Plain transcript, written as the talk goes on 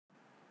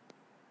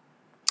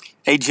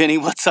Hey, Jenny,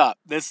 what's up?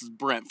 This is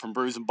Brent from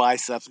Brews and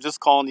Biceps. I'm just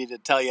calling you to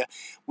tell you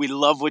we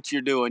love what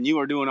you're doing. You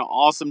are doing an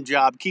awesome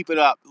job. Keep it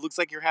up. It looks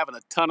like you're having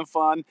a ton of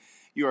fun.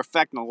 You're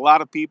affecting a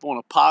lot of people in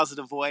a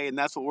positive way, and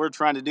that's what we're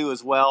trying to do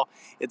as well.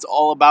 It's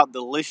all about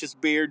delicious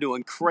beer,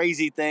 doing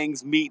crazy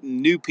things,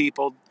 meeting new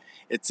people.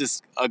 It's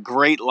just a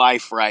great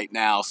life right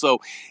now. So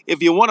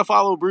if you want to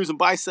follow Brews and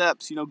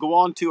Biceps, go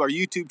on to our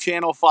YouTube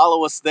channel,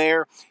 follow us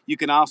there. You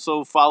can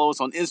also follow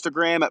us on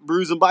Instagram at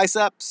Brews and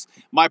Biceps.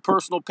 My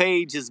personal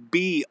page is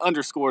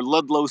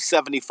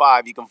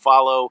B_Ludlow75. You can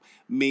follow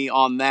me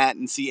on that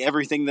and see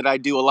everything that I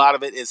do. A lot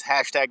of it is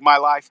hashtag my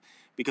life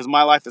because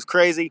my life is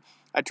crazy.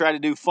 I try to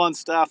do fun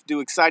stuff,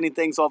 do exciting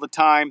things all the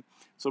time.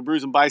 So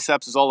Brews and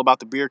Biceps is all about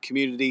the beer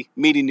community,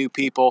 meeting new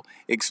people,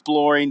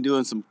 exploring,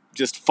 doing some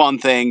just fun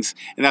things,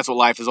 and that's what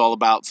life is all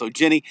about. So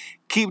Jenny,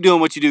 keep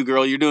doing what you do,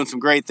 girl. You're doing some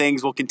great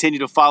things. We'll continue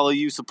to follow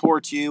you,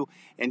 support you,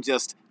 and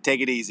just take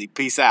it easy.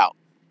 Peace out.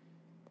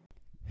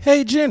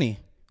 Hey, Jenny,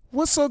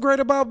 what's so great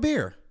about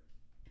beer?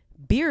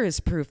 Beer is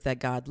proof that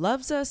God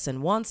loves us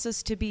and wants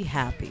us to be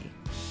happy.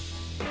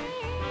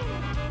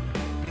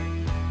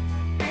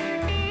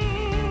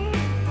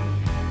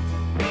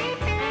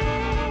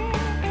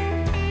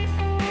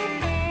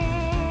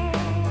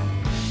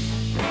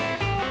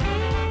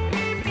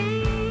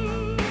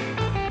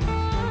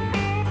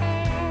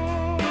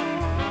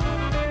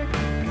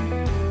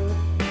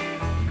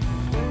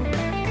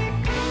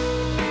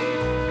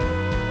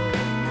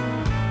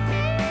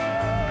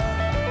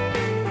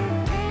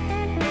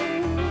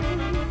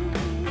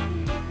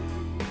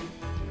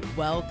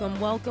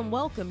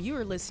 Welcome. You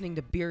are listening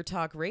to Beer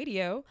Talk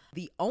Radio,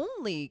 the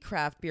only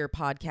craft beer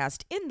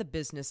podcast in the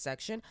business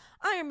section.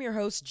 I am your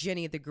host,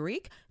 Jenny the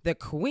Greek, the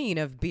queen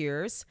of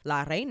beers,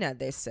 la reina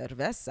de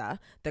cerveza,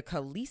 the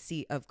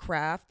Khaleesi of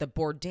craft, the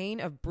Bourdain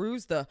of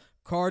brews, the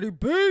Cardi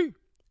B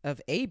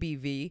of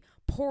ABV,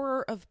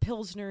 pourer of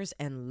pilsners,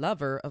 and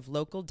lover of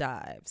local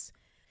dives.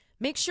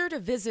 Make sure to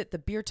visit the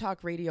Beer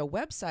Talk Radio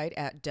website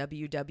at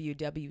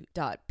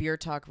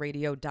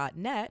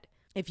www.beertalkradio.net.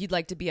 If you'd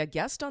like to be a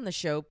guest on the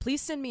show,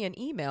 please send me an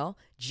email,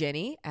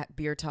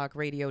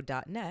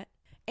 jenny@beertalkradio.net.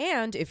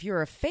 And if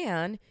you're a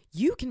fan,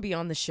 you can be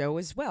on the show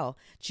as well.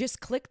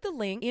 Just click the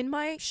link in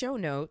my show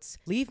notes,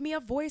 leave me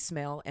a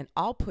voicemail, and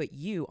I'll put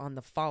you on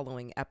the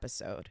following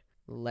episode.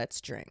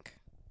 Let's drink.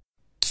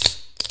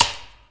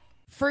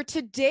 For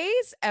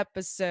today's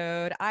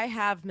episode, I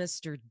have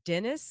Mr.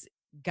 Dennis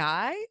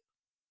Guy,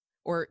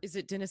 or is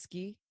it Dennis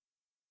Guy?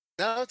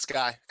 No, it's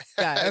Guy.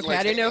 Guy. Okay,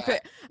 I didn't know if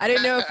it.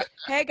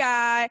 Hey,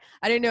 Guy.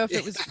 I didn't know if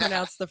it was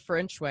pronounced the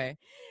French way.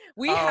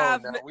 We are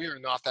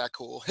not that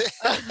cool.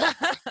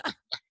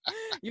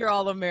 You're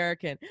all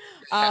American.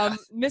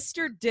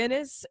 Mr.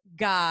 Dennis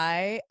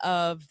Guy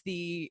of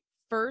the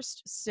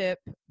First Sip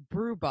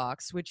Brew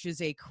Box, which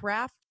is a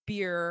craft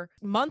beer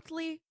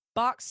monthly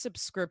box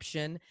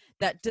subscription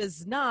that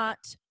does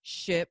not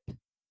ship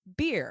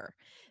beer.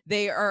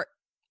 They are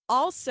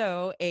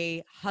also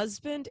a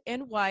husband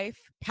and wife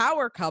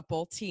power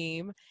couple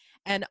team.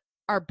 And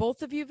are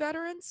both of you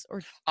veterans?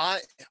 Or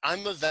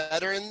I'm a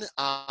veteran.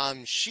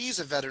 She's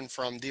a veteran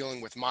from dealing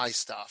with my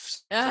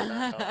stuff.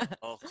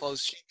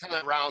 Close. She kind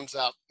of rounds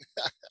up.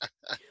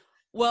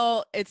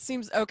 Well, it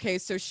seems okay.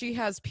 So she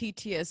has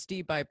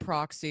PTSD by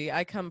proxy.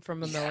 I come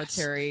from a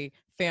military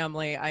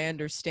family. I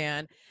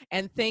understand.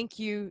 And thank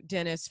you,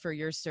 Dennis, for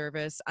your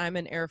service. I'm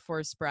an Air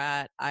Force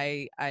brat.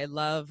 I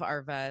love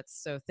our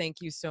vets. So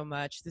thank you so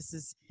much. This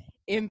is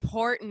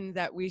important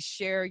that we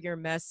share your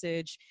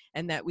message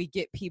and that we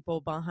get people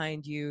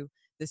behind you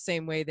the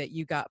same way that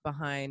you got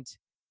behind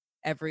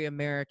every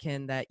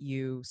American that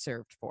you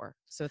served for.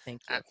 So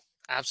thank you.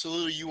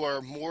 Absolutely. You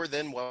are more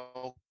than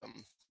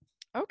welcome.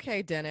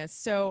 Okay, Dennis.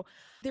 So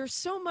there's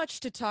so much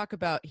to talk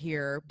about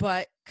here,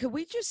 but could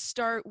we just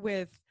start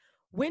with,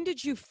 when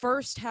did you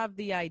first have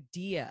the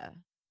idea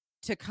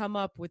to come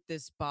up with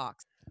this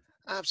box?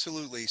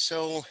 Absolutely.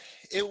 So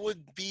it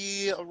would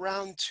be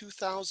around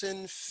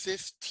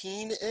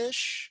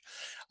 2015-ish.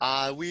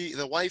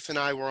 The wife and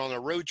I were on a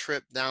road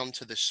trip down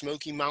to the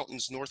Smoky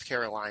Mountains, North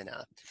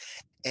Carolina.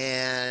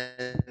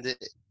 And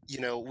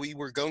we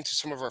were going to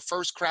some of our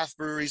first craft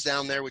breweries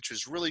down there, which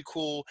was really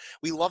cool.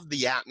 We loved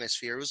the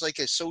atmosphere. It was like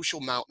a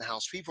social mountain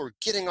house. People were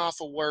getting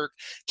off of work.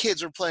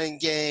 Kids were playing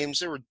games.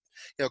 There were,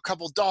 a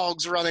couple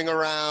dogs running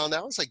around.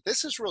 I was like,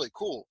 this is really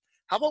cool.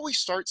 How about we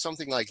start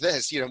something like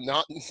this?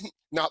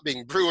 Not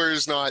being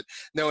brewers, not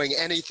knowing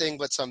anything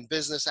but some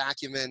business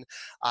acumen.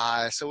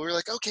 So we were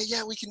like, okay,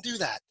 yeah, we can do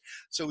that.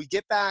 So we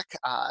get back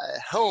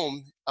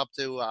home up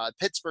to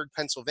Pittsburgh,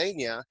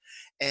 Pennsylvania,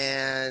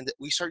 and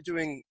we start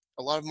doing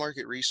a lot of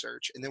market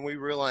research. And then we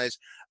realized,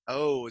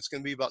 it's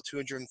going to be about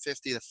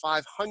 $250,000 to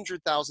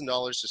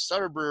 $500,000 to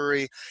start a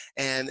brewery.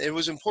 And it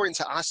was important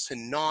to us to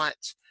not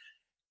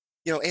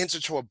answer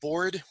to a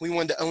board. We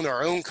wanted to own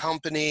our own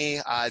company,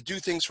 do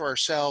things for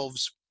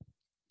ourselves.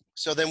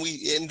 So then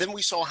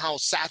we saw how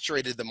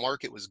saturated the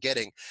market was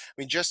getting. I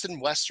mean, just in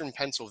Western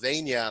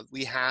Pennsylvania,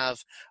 we have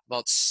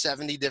about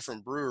 70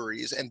 different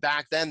breweries. And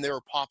back then they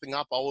were popping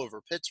up all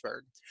over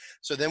Pittsburgh.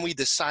 So then we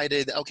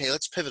decided, okay,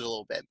 let's pivot a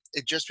little bit.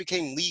 It just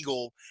became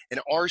legal in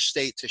our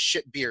state to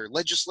ship beer.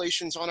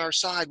 Legislation's on our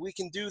side. We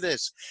can do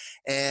this.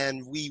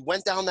 And we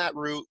went down that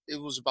route. It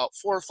was about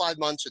 4 or 5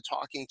 months of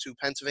talking to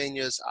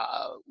Pennsylvania's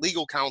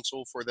legal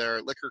counsel for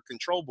their liquor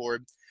control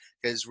board,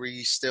 because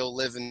we still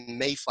live in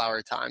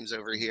Mayflower times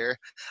over here.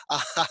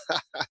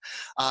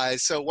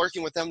 So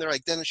working with them, they're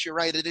like, Dennis, you're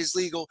right, it is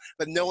legal,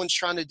 but no one's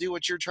trying to do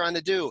what you're trying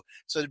to do.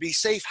 So to be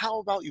safe, how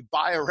about you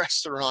buy a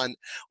restaurant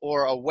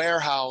or a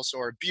warehouse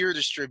or a beer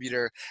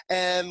distributor,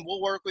 and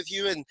we'll work with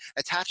you and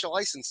attach a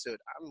license to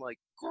it. I'm like,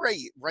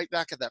 great, right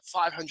back at that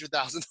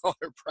 $500,000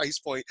 price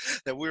point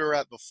that we were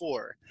at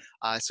before.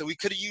 So we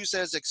could have used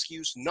that as an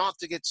excuse not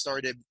to get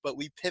started, but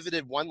we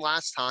pivoted one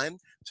last time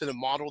to the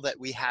model that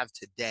we have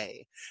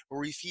today,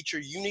 where we feature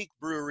unique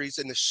breweries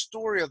and the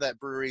story of that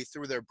brewery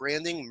through their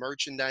branding,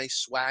 merchandise,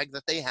 swag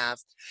that they have,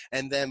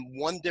 and then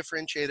one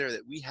differentiator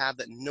that we have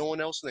that no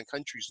one else in the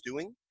country is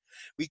doing.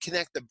 We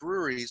connect the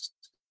breweries,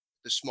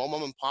 the small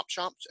mom and pop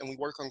shops, and we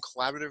work on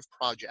collaborative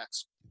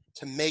projects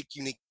to make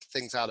unique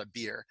things out of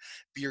beer.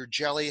 Beer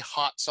jelly,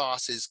 hot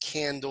sauces,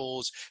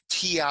 candles,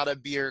 tea out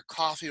of beer,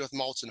 coffee with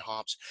malts and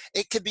hops.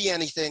 It could be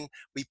anything.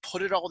 We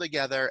put it all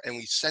together and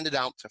we send it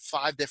out to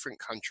 5 different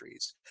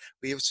countries.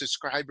 We have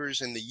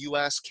subscribers in the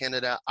US,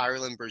 Canada,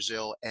 Ireland,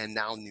 Brazil, and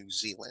now New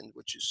Zealand,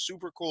 which is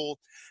super cool.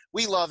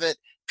 We love it.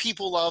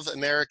 People love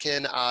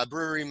American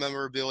brewery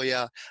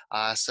memorabilia.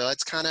 So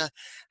that's kind of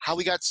how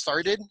we got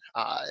started.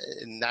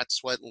 And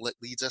that's what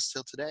leads us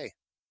till today.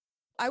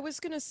 I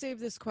was going to save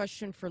this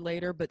question for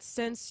later, but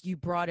since you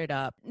brought it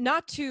up,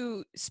 not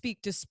to speak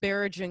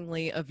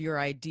disparagingly of your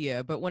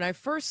idea, but when I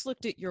first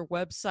looked at your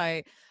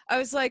website, I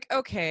was like,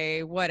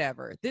 okay,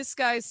 whatever. This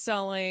guy's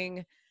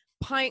selling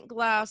pint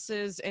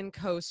glasses and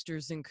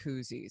coasters and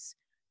koozies.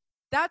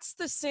 That's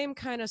the same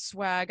kind of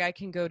swag. I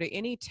can go to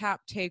any tap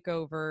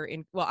takeover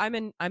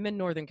I'm in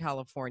Northern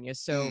California.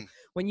 So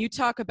when you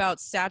talk about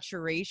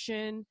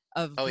saturation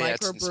of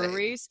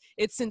microbreweries,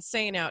 it's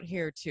insane out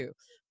here too.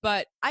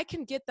 But I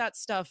can get that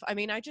stuff. I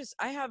mean, I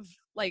have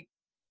like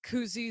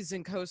koozies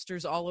and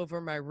coasters all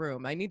over my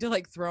room. I need to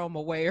like throw them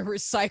away or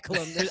recycle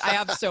them. I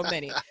have so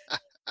many.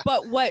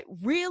 But what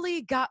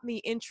really got me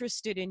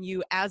interested in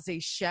you as a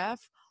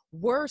chef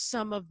were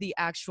some of the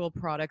actual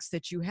products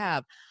that you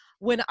have.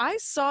 When I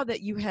saw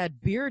that you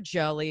had beer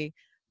jelly,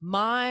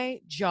 my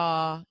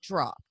jaw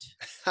dropped.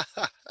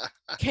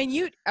 So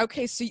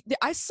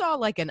I saw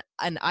like an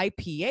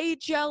IPA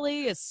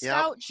jelly, a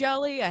stout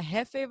jelly, a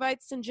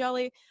Hefeweizen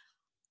jelly.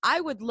 I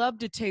would love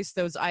to taste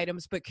those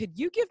items, but could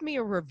you give me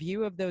a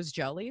review of those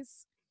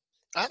jellies?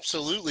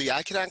 Absolutely.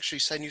 I can actually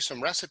send you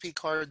some recipe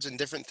cards and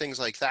different things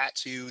like that,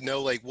 so you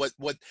know like what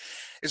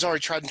is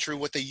already tried and true,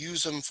 what they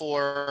use them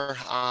for.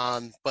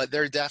 But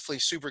they're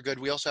definitely super good.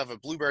 We also have a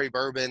blueberry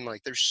bourbon.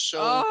 Like there's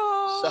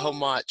so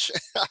much,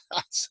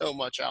 so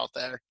much out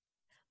there.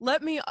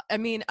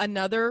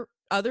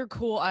 Other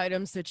cool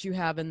items that you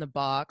have in the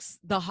box,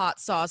 the hot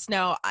sauce.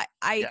 Now,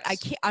 I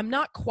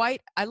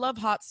love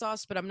hot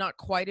sauce, but I'm not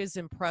quite as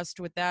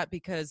impressed with that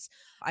because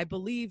I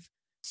believe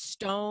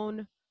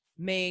Stone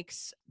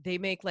they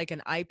make like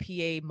an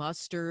IPA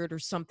mustard or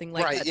something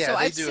like that. Right, yeah,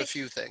 they do a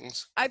few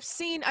things. I've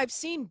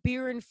seen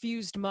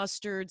beer-infused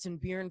mustards and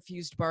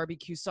beer-infused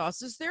barbecue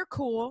sauces. They're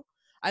cool.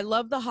 I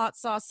love the hot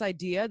sauce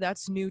idea.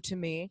 That's new to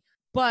me.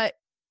 But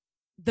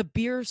the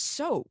beer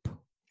soap,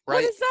 right.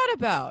 What is that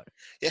about?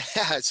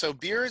 Yeah, so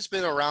beer has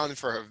been around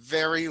for a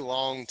very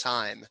long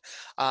time.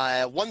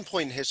 At one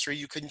point in history,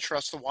 you couldn't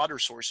trust the water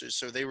sources,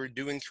 so they were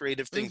doing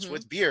creative things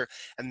with beer,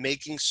 and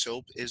making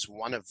soap is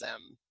one of them.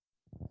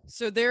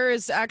 So there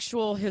is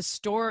actual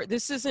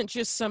this isn't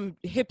just some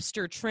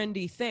hipster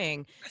trendy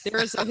thing.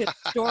 There is a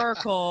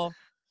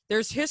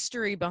there's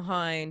history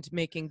behind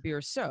making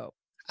beer soap.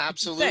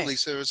 Absolutely.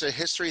 So there's a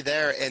history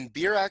there, and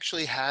beer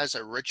actually has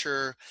a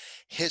richer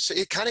history.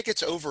 It kind of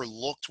gets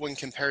overlooked when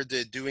compared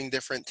to doing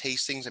different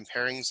tastings and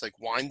pairings like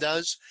wine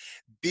does.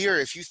 Beer,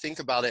 if you think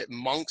about it,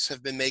 monks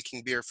have been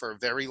making beer for a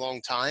very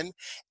long time.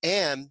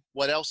 And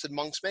what else did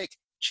monks make?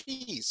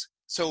 Cheese.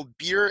 So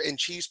beer and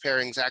cheese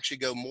pairings actually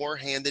go more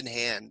hand in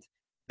hand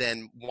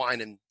than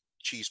wine and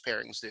cheese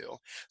pairings do.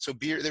 So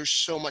beer, there's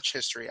so much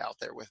history out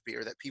there with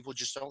beer that people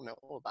just don't know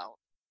about.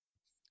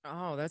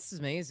 Oh, that's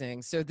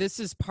amazing. So this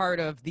is part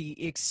of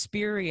the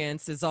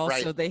experience, is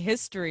also the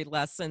history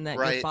lesson that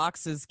your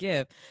boxes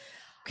give.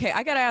 Okay,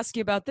 I got to ask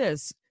you about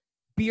this.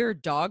 Beer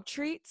dog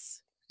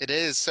treats? It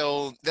is.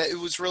 So it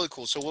was really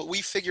cool. So what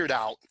we figured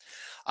out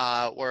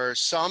were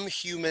some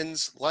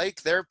humans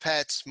like their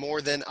pets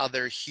more than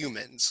other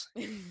humans.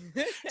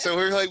 So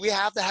we were like, we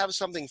have to have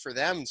something for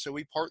them. So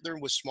we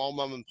partnered with small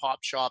mom and pop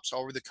shops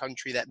all over the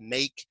country that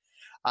make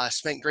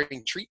spent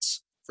grain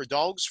treats for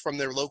dogs from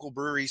their local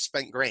brewery,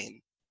 Spent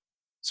Grain.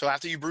 So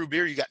after you brew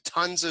beer, you got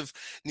tons of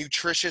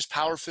nutritious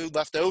power food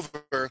left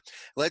over.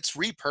 Let's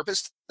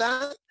repurpose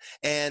that.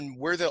 And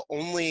we're the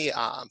only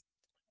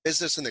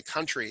business in the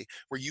country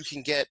where you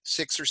can get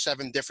 6 or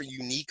 7 different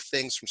unique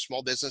things from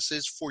small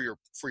businesses for your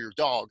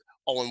dog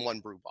all in one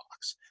brew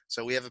box.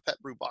 So we have a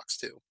pet brew box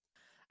too.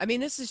 I mean,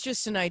 this is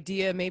just an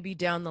idea maybe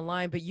down the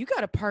line, but you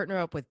got to partner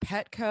up with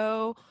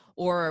Petco,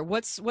 or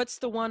what's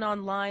the one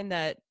online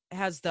that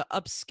has the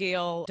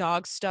upscale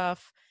dog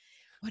stuff?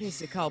 What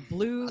is it called?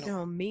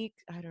 Meek?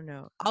 I don't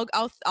know.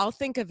 I'll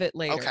think of it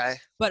later. Okay.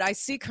 But I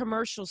see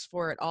commercials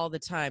for it all the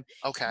time.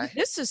 Okay.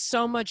 This is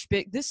so much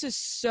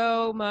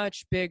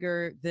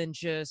bigger than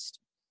just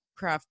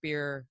craft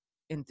beer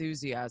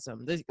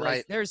enthusiasm.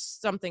 Right. There's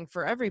something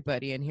for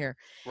everybody in here.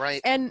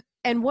 Right.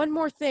 And one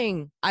more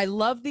thing, I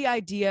love the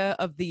idea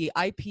of the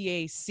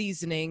IPA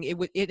seasoning.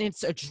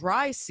 It's a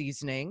dry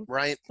seasoning,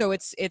 right? So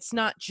it's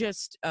not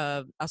just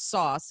a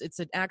sauce; it's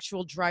an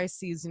actual dry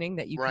seasoning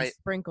that you can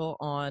sprinkle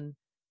on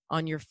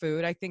your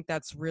food. I think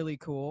that's really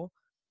cool.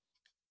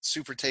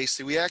 Super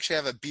tasty. We actually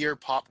have a beer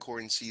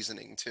popcorn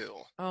seasoning too.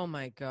 Oh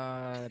my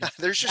God!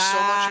 There's just so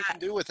much you can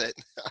do with it.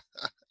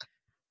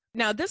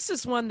 Now this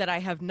is one that I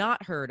have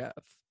not heard of.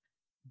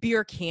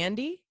 Beer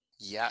candy?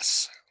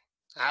 Yes.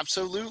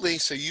 Absolutely.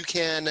 So you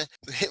can,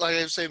 like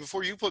I was saying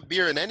before, you put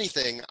beer in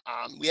anything.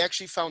 We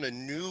actually found a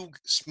new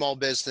small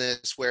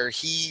business where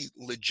he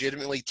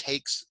legitimately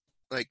takes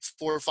like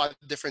 4 or 5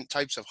 different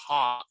types of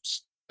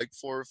hops, like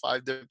 4 or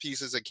 5 different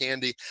pieces of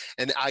candy.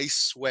 And I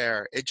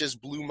swear, it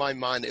just blew my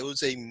mind. It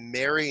was a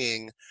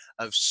marrying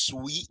of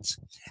sweet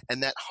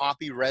and that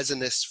hoppy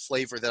resinous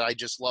flavor that I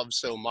just love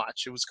so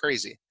much. It was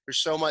crazy. There's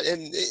so much.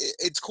 And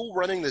it's cool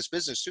running this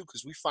business too,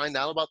 because we find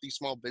out about these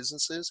small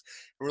businesses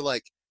and we're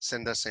like,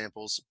 send us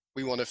samples.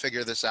 We want to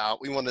figure this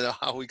out. We want to know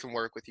how we can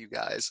work with you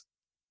guys.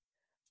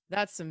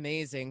 That's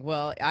amazing.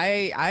 Well,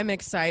 I'm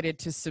excited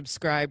to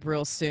subscribe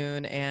real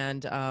soon.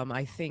 And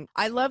I think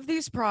I love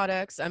these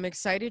products. I'm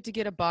excited to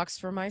get a box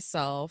for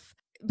myself.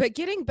 But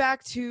getting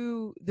back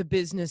to the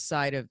business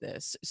side of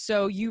this.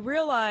 So you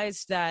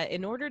realized that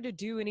in order to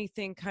do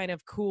anything kind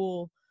of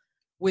cool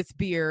with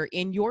beer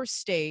in your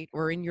state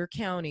or in your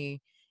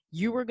county,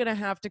 you were going to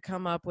have to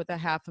come up with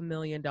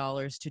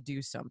 $500,000 to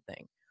do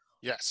something.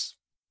 Yes.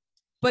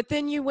 But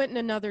then you went in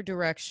another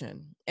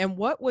direction. And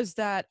what was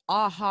that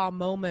aha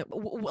moment?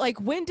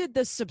 Like, when did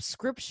the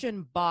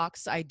subscription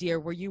box idea,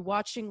 were you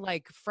watching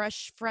like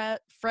fresh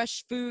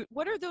food?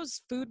 What are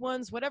those food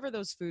ones? Whatever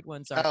those food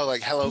ones are. Oh,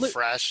 like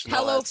HelloFresh.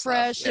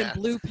 HelloFresh and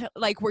Blue,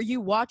 like, were you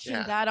watching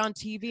that on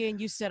TV and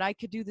you said, I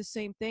could do the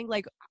same thing?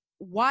 Like,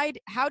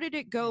 how did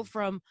it go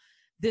from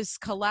this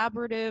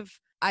collaborative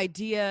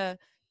idea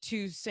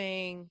to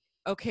saying,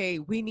 okay,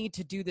 we need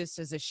to do this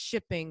as a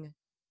shipping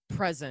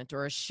present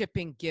or a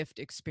shipping gift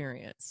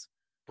experience?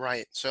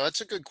 Right. So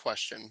that's a good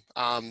question.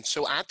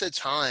 So at the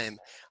time,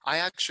 I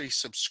actually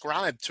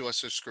subscribed to a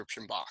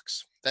subscription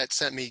box that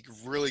sent me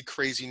really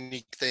crazy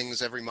unique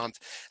things every month.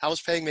 I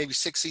was paying maybe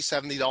 $60,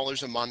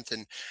 $70 a month,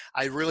 and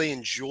I really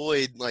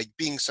enjoyed like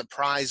being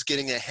surprised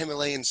getting a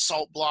Himalayan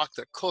salt block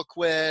to cook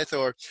with,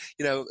 or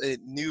a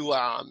new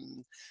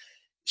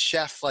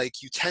chef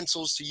like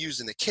utensils to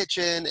use in the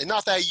kitchen. And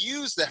not that I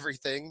used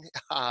everything,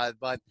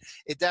 but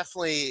it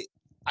definitely.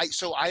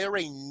 So I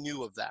already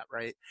knew of that,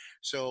 right?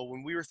 So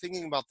when we were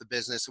thinking about the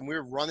business and we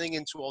were running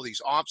into all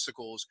these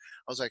obstacles,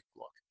 I was like,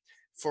 look,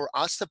 for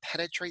us to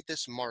penetrate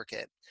this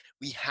market,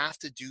 we have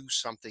to do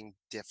something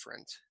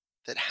different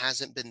that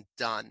hasn't been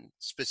done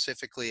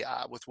specifically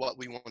with what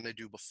we want to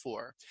do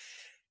before.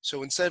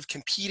 So instead of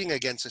competing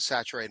against a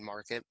saturated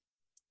market,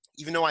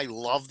 even though I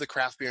love the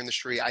craft beer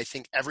industry, I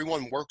think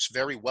everyone works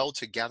very well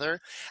together.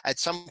 At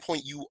some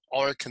point, you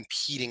are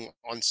competing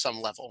on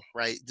some level,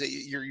 right?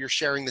 You're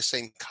sharing the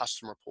same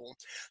customer pool.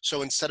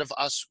 So instead of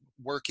us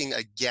working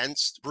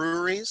against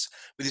breweries,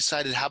 we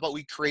decided, how about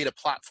we create a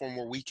platform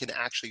where we can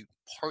actually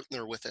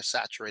partner with a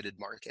saturated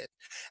market?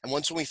 And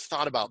once we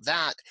thought about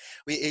that,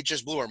 it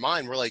just blew our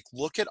mind. We're like,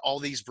 look at all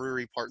these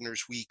brewery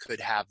partners we could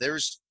have.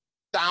 There's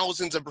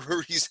thousands of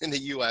breweries in the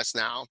US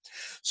now.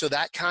 So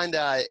that kind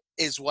of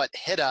is what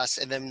hit us.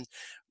 And then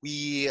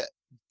we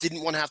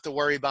didn't want to have to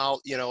worry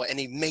about,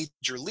 any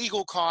major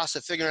legal costs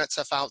of figuring that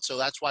stuff out. So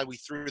that's why we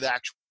threw the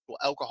actual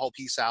alcohol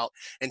piece out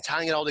and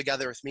tying it all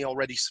together with me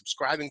already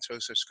subscribing to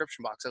a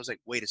subscription box. I was like,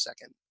 wait a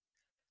second,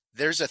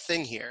 there's a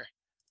thing here.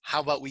 How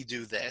about we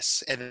do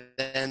this? And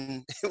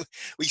then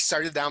we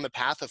started down the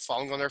path of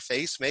falling on our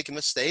face, making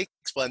mistakes,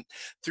 but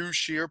through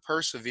sheer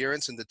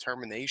perseverance and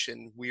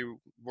determination, we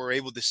were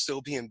able to still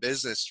be in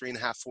business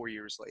 3.5, 4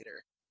 years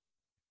later.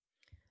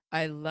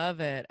 I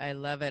love it. I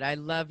love it. I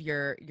love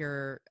your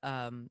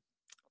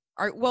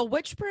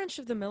which branch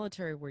of the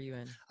military were you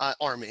in?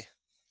 Army.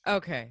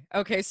 Okay.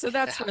 So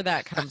that's where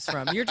that comes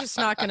from. You're just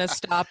not going to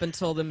stop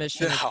until the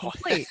mission is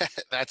complete.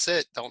 That's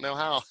it. Don't know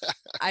how.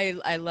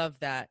 I love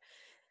that.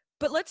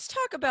 But let's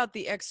talk about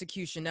the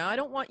execution. Now, I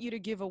don't want you to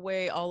give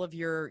away all of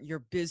your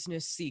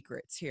business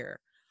secrets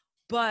here,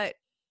 but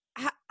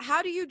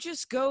how do you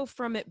just go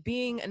from it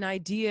being an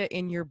idea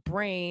in your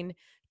brain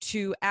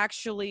to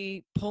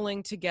actually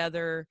pulling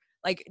together?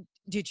 Like,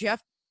 did you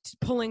have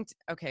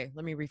okay,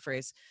 let me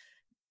rephrase.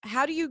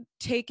 How do you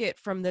take it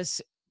from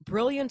this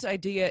brilliant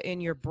idea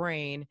in your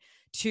brain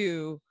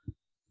to,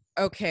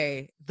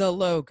 okay, the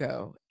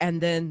logo, and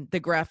then the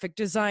graphic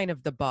design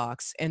of the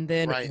box, and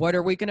then Right. what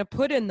are we going to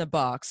put in the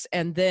box,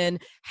 and then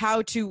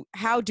how do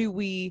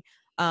we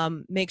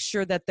make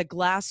sure that the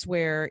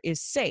glassware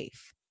is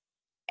safe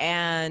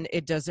and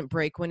it doesn't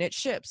break when it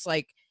ships,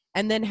 like,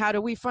 and then how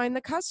do we find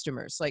the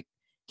customers? Like,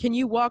 can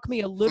you walk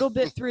me a little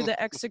bit through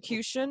the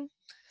execution?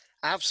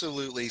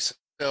 Absolutely.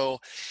 So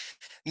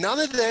none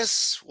of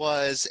this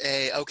was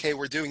okay,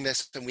 we're doing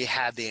this and we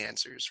had the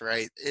answers,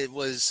 right? It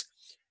was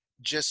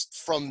just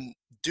from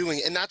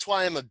doing, and that's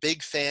why I'm a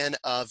big fan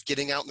of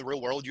getting out in the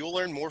real world. You'll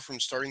learn more from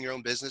starting your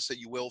own business than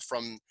you will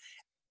from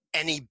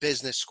any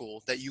business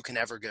school that you can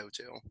ever go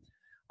to.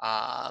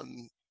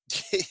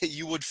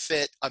 You would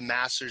fit a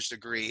master's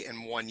degree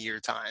in 1 year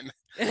time,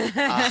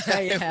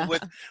 Yeah.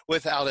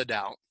 without a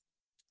doubt.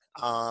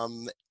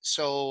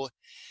 So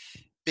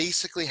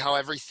basically how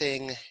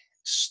everything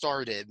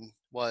started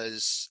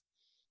was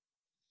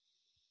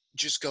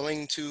just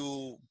going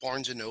to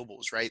Barnes and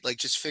Nobles, right? Like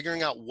just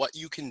figuring out what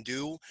you can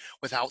do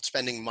without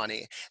spending money.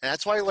 And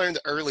that's why I learned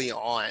early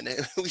on.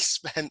 We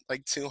spent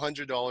like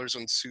 $200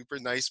 on super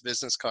nice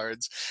business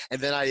cards.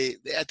 And then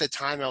at the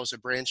time I was a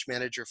branch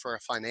manager for a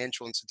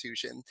financial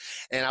institution.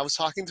 And I was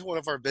talking to one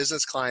of our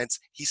business clients.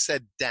 He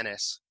said,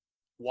 "Dennis,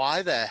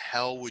 why the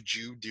hell would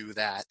you do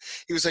that?"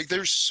 He was like,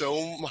 "There's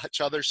so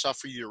much other stuff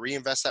for you to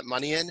reinvest that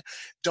money in.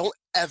 Don't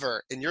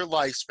ever in your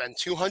life spend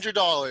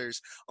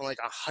 $200 on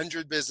like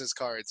 100 business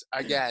cards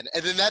again."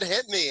 And then that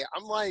hit me.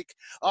 I'm like,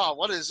 "Oh,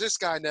 what does this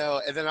guy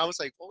know?" And then I was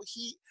like, "Well,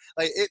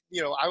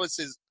 I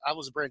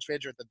was a branch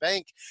manager at the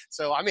bank.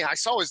 So, I mean, I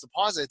saw his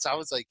deposits. I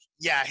was like,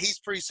 yeah, he's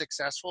pretty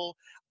successful.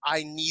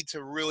 I need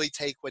to really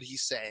take what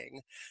he's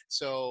saying."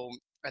 So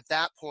at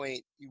that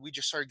point, we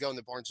just started going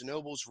to Barnes and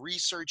Nobles,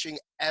 researching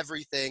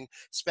everything,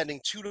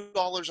 spending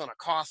 $2 on a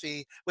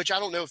coffee, which I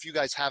don't know if you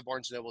guys have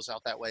Barnes and Nobles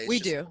out that way. It's We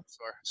just do.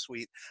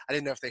 sweet. I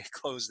didn't know if they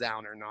closed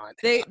down or not.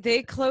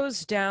 They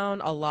closed down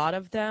a lot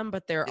of them,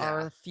 but there Yeah.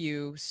 are a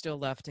few still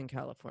left in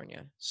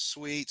California.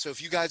 Sweet. So if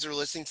you guys are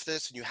listening to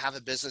this and you have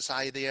a business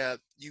idea,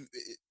 you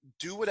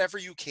do whatever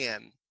you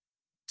can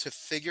to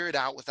figure it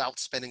out without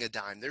spending a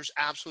dime. There's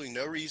absolutely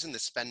no reason to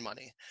spend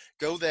money.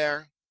 Go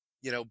there,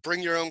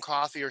 bring your own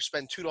coffee or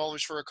spend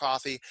 $2 for a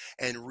coffee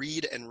and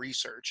read and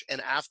research. And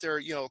after,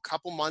 a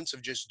couple months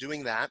of just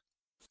doing that,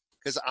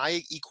 because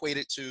I equate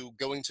it to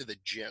going to the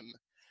gym.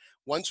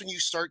 Once when you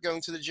start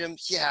going to the gym,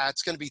 yeah,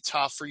 it's going to be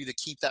tough for you to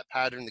keep that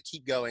pattern, to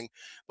keep going.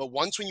 But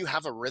once when you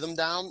have a rhythm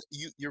down,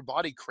 your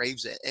body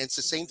craves it. And it's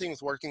the same thing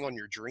with working on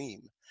your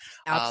dream.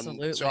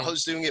 Absolutely. So I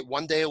was doing it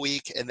 1 day a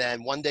week, and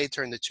then 1 day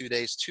turned to 2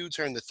 days, 2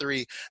 turned to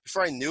 3.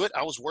 Before I knew it,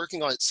 I was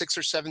working on it 6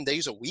 or 7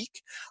 days a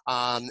week.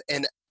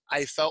 And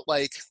I felt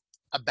like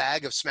a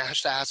bag of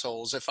smashed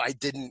assholes if I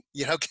didn't,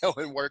 go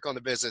and work on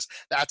the business.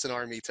 That's an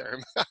Army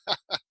term.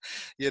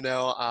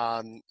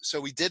 So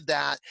we did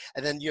that.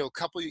 And then,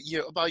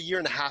 about a year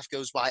and a half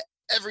goes by.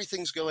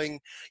 Everything's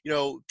going,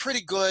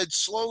 pretty good,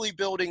 slowly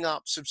building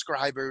up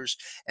subscribers.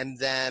 And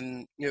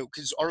then,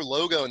 because our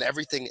logo and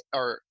everything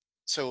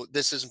so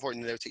this is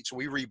important to notate. So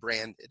we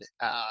rebranded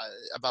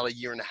about a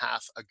year and a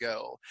half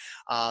ago.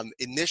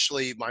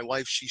 Initially, my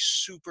wife, she's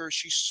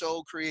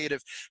so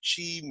creative.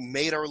 She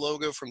made our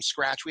logo from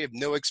scratch. We have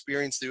no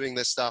experience doing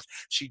this stuff.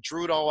 She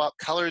drew it all up,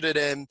 colored it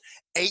in,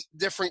 8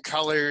 different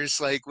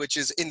colors, which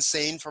is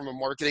insane from a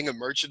marketing and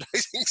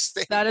merchandising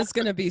standpoint. That is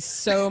going to be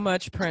so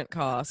much print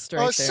cost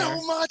right there.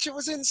 So much. It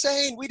was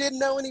insane. We didn't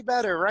know any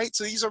better, right?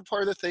 So these are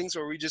part of the things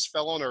where we just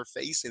fell on our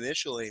face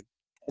initially.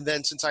 And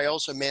then since I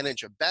also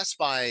manage a Best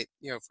Buy,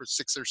 for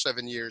 6 or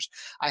 7 years,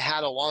 I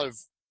had a lot of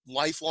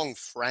lifelong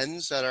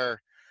friends that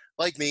are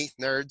like me,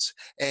 nerds,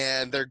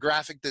 and they're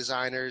graphic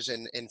designers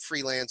and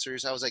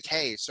freelancers. I was like,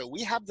 hey, so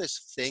we have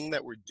this thing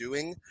that we're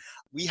doing.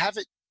 We have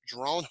it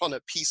drawn on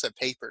a piece of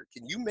paper.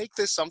 Can you make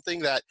this something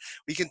that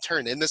we can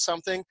turn into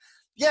something?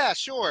 Yeah,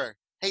 sure.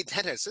 Hey,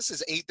 Dennis, this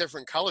is 8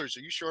 different colors.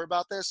 Are you sure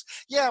about this?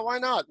 Yeah, why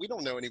not? We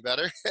don't know any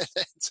better.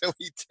 So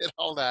we did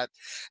all that.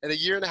 And a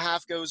year and a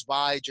half goes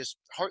by, just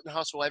heart and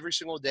hustle every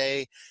single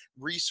day,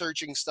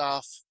 researching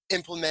stuff,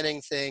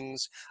 implementing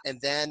things. And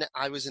then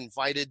I was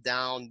invited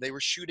down. They were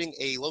shooting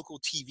a local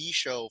TV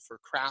show for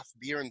craft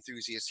beer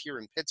enthusiasts here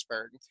in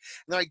Pittsburgh. And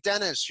they're like,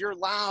 Dennis, you're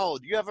loud.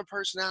 You have a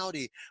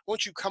personality.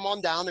 Won't you come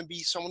on down and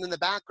be someone in the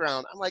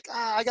background? I'm like,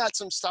 I got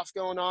some stuff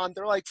going on.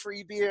 They're like,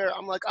 free beer.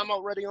 I'm like, I'm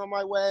already on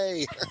my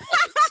way.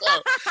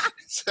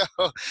 So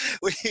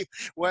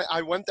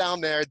I went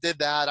down there, did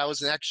that. I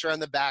was an extra in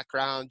the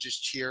background,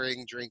 just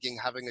cheering, drinking,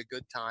 having a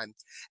good time.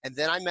 And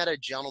then I met a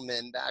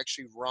gentleman that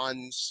actually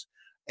runs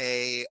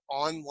a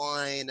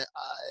online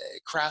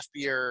craft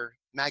beer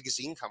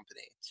magazine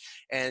company.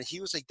 And he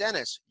was like,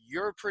 Dennis,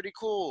 you're pretty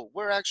cool.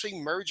 We're actually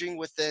merging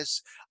with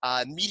this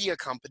media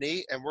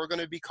company, and we're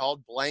going to be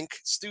called Blank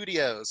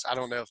Studios. I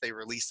don't know if they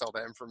released all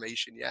that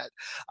information yet.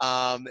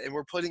 And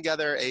we're putting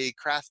together a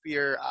craft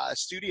beer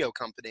studio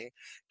company.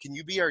 Can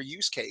you be our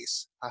use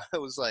case? I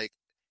was like,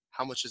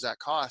 how much does that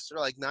cost? They're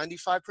like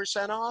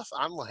 95% off.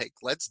 I'm like,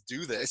 let's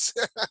do this.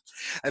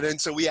 And then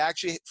so we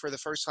actually, for the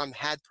first time,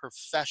 had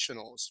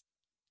professionals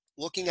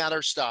looking at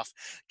our stuff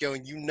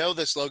going,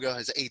 this logo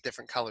has 8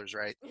 different colors,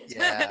 right?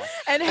 Yeah.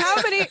 And how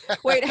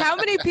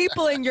many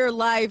people in your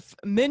life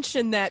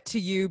mentioned that to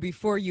you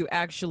before you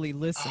actually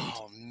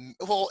listened?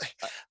 Well,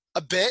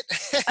 a bit,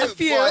 a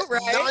few, but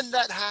right? none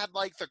that had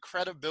like the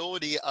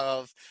credibility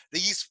of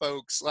these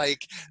folks.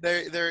 Like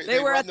they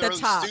were run at their the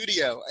own top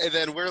studio, and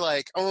then we're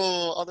like,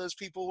 oh, all those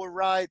people were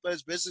right. But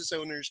as business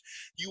owners,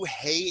 you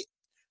hate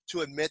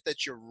to admit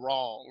that you're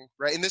wrong,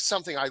 right? And this is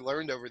something I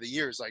learned over the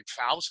years. Like,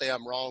 I'll say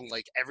I'm wrong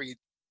like every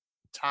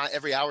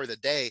hour of the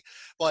day,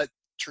 but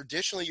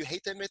traditionally you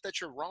hate to admit that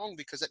you're wrong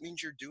because that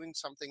means you're doing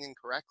something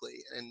incorrectly,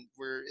 and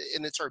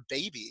it's our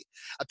baby.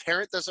 A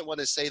parent doesn't want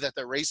to say that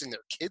they're raising their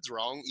kids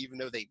wrong, even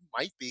though they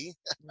might be.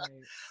 right.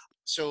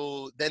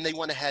 So then they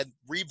went ahead,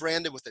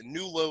 rebranded with a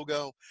new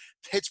logo,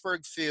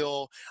 Pittsburgh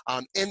feel.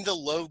 In the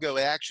logo,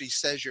 it actually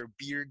says your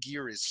beer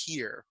gear is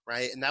here,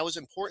 right? And that was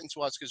important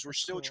to us because we're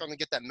still trying to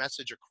get that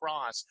message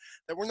across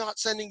that we're not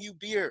sending you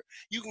beer.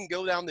 You can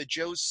go down to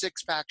Joe's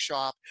six-pack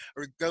shop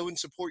or go and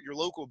support your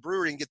local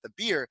brewery and get the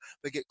beer,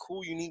 but get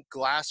cool, unique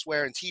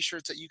glassware and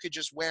t-shirts that you could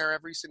just wear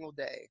every single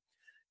day.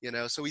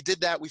 So we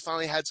did that. We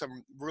finally had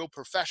some real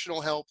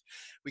professional help.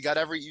 We got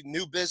every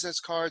new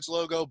business cards,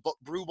 logo,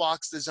 brew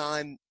box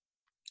design.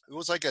 It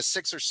was like a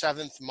 6th or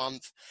 7th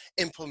month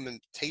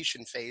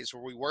implementation phase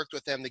where we worked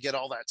with them to get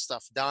all that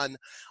stuff done.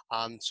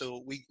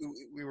 So we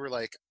were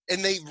like,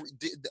 and they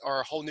did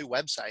our whole new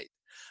website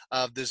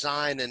of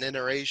design and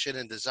iteration.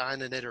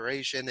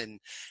 And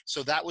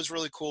so that was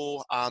really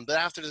cool. But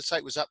after the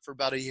site was up for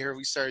about a year,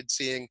 we started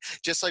seeing,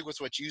 just like with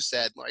what you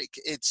said, like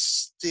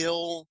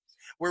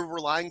we're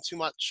relying too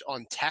much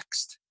on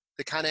text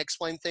to kind of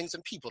explain things,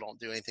 and people don't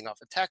do anything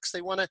off of text.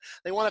 They want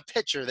a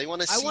picture. They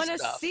want to see stuff. I want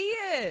to see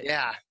it.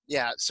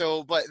 Yeah.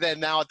 So, but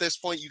then now at this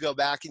point, you go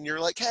back and you're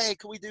like, hey,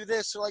 can we do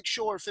this? They're like,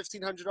 sure,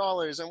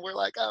 $1,500. And we're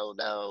like, oh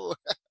no.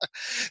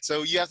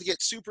 So you have to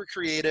get super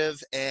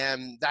creative.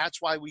 And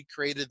that's why we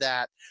created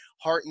that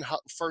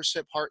First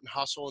Sip Heart and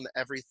Hustle and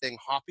Everything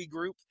Hoppy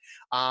group,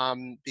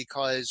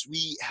 because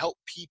we help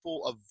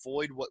people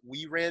avoid what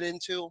we ran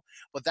into.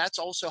 But that's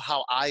also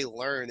how I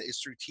learn, is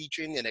through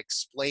teaching and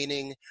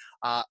explaining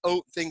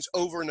things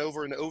over and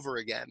over and over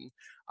again.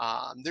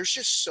 There's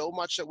just so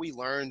much that we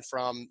learn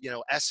from,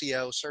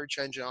 SEO, search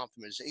engine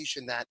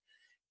optimization, that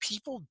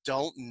people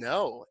don't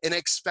know, and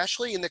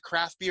especially in the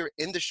craft beer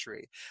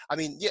industry. I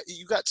mean, yeah,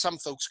 you got some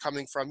folks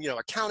coming from,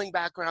 accounting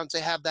backgrounds.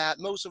 They have that.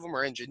 Most of them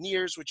are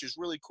engineers, which is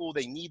really cool.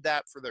 They need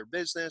that for their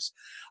business.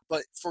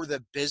 But for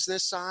the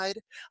business side,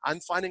 I'm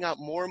finding out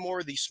more and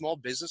more of these small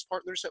business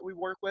partners that we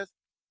work with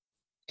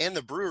and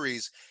the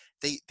breweries,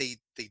 they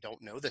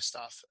don't know this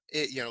stuff.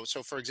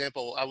 So for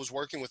example, I was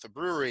working with a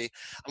brewery.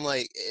 I'm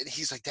like,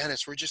 he's like,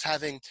 Dennis, we're just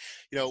having,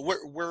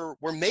 we're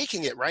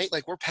making it, right?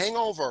 Like, we're paying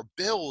all of our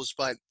bills,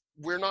 but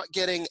we're not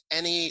getting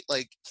any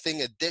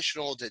thing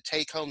additional to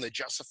take home to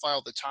justify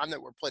all the time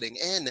that we're putting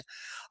in.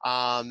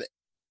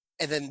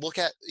 And then look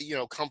at,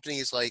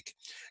 companies like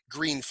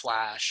Green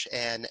Flash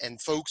and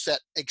folks that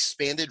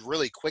expanded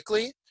really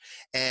quickly.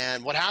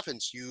 And what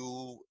happens?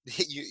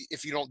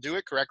 If you don't do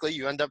it correctly,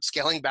 you end up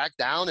scaling back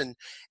down,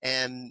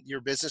 and your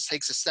business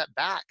takes a step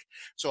back.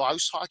 So I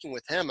was talking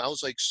with him. I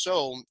was like,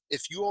 so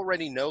if you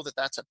already know that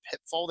that's a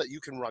pitfall that you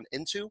can run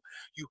into,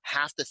 you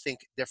have to think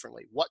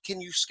differently. What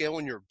can you scale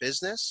in your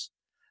business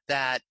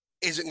that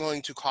isn't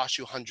going to cost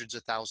you hundreds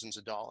of thousands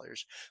of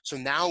dollars? So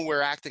now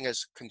we're acting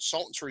as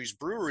consultants for these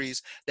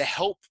breweries to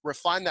help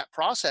refine that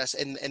process.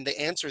 And the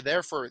answer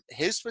there for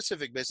his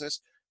specific business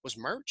was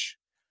merch.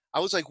 I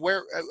was like,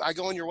 I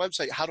go on your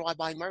website, how do I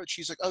buy merch?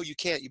 He's like, oh, you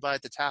can't, you buy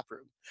at the tap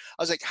room.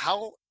 I was like,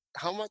 how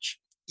much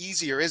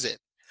easier is it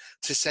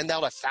to send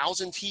out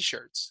 1,000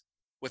 t-shirts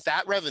with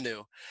that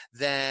revenue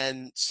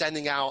than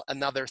sending out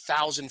another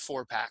 1,000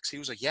 4-packs? He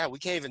was like, yeah, we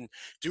can't even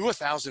do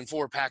 1,000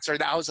 4-packs right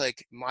now. I was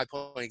like, my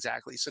point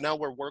exactly. So now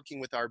we're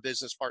working with our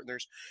business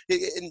partners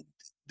and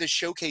to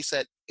showcase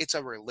that it's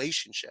a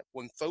relationship.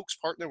 When folks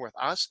partner with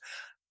us,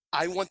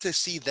 I want to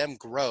see them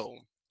grow.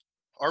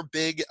 Our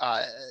big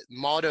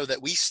motto that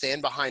we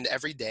stand behind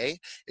every day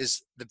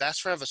is the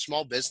best friend of a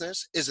small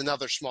business is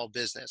another small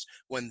business.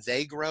 When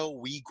they grow,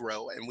 we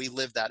grow. And we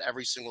live that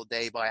every single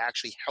day by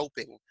actually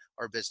helping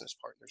our business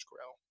partners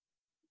grow.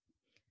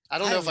 I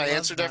don't know if I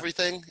answered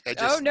everything.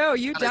 No,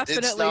 you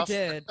definitely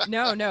did.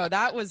 No,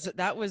 that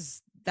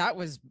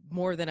was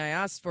more than I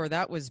asked for.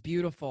 That was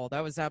beautiful.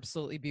 That was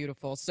absolutely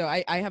beautiful. So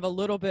I have a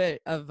little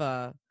bit of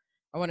I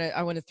want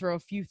to throw a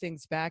few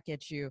things back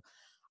at you.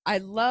 I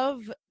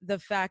love the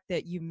fact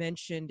that you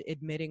mentioned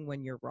admitting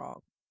when you're wrong.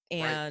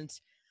 And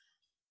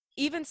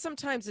even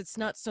sometimes it's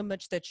not so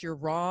much that you're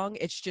wrong.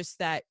 It's just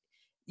that,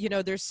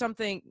 there's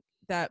something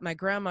that my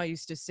grandma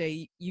used to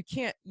say,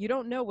 you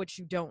don't know what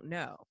you don't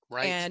know.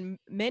 Right. And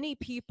many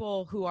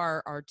people who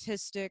are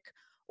artistic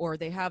or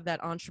they have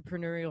that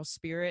entrepreneurial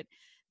spirit,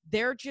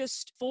 they're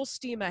just full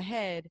steam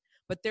ahead,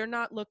 but they're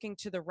not looking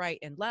to the right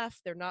and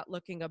left. They're not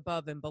looking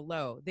above and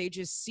below. They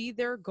just see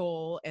their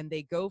goal and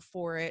they go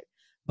for it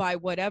by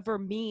whatever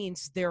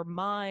means their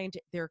mind,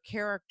 their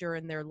character,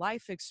 and their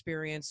life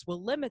experience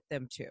will limit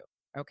them to.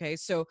 Okay,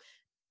 so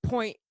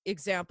point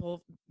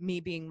example, me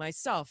being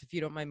myself, if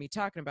you don't mind me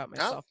talking about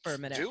myself for a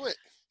minute. Do it.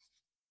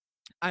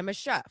 I'm a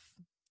chef.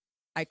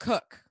 I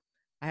cook.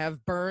 I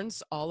have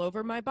burns all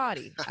over my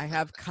body. I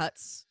have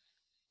cuts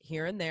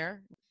here and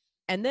there.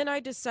 And then I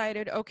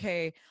decided,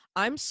 okay,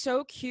 I'm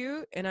so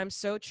cute and I'm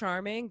so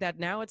charming that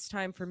now it's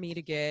time for me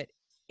to get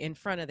in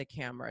front of the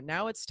camera.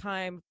 Now it's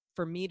time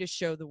for me to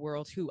show the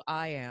world who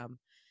I am.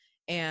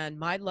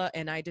 And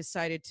I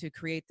decided to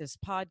create this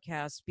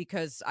podcast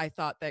because I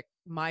thought that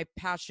my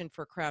passion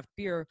for craft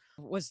beer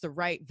was the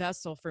right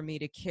vessel for me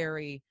to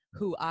carry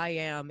who I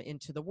am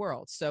into the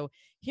world. So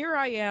here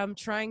I am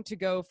trying to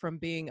go from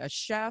being a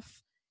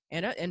chef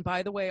and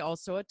by the way,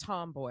 also a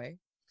tomboy,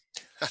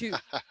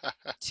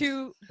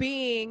 to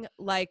being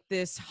like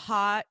this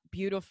hot,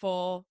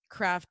 beautiful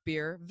craft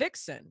beer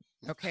vixen.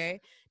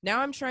 Okay. Now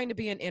I'm trying to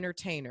be an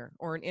entertainer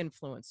or an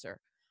influencer.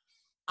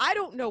 I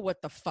don't know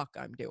what the fuck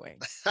I'm doing.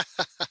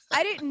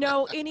 I didn't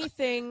know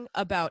anything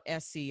about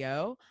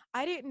SEO.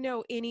 I didn't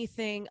know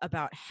anything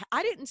about,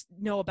 I didn't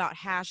know about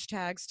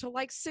hashtags till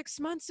like 6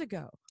 months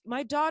ago.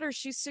 My daughter,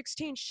 she's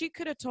 16. She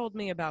could have told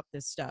me about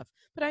this stuff,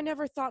 but I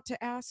never thought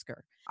to ask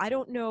her. I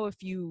don't know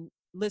if you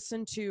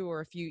listen to,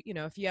 or if you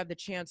have the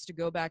chance to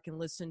go back and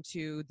listen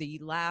to the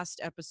last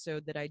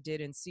episode that I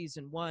did in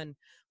season 1,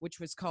 which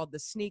was called The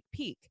Sneak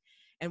Peek.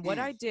 And what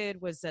I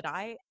did was that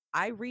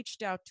I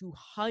reached out to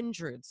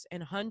hundreds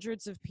and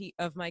hundreds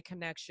of my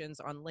connections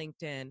on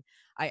LinkedIn.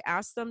 I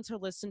asked them to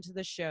listen to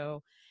the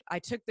show. I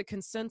took the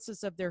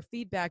consensus of their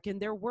feedback,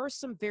 and there were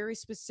some very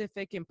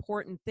specific,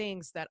 important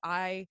things that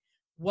I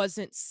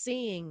wasn't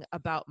seeing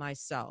about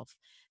myself.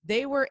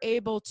 They were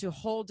able to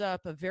hold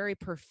up a very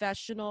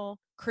professional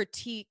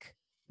critique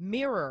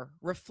mirror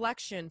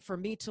reflection for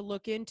me to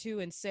look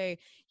into and say,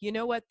 you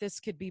know what, this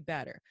could be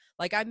better.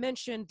 Like I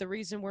mentioned, the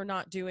reason we're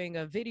not doing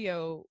a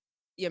video,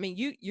 I mean,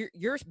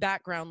 your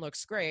background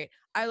looks great.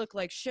 I look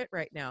like shit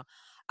right now.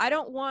 I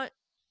don't want,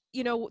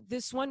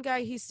 this one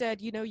guy, he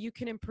said, you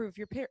can improve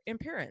your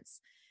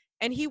appearance.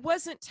 And he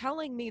wasn't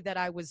telling me that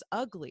I was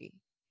ugly.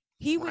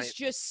 He was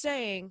just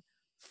saying,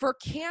 for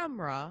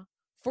camera,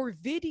 for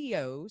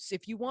videos,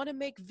 if you want to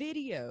make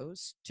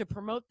videos to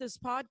promote this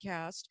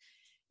podcast,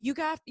 you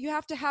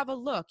have to have a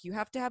look. You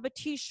have to have a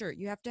t-shirt.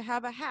 You have to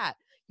have a hat.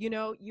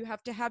 You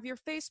have to have your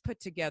face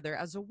put together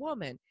as a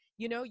woman.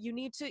 You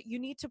need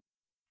to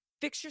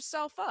fix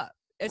yourself up,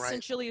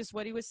 essentially, is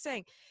what he was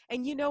saying.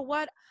 And you know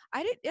what?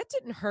 It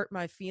didn't hurt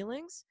my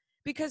feelings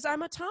because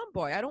I'm a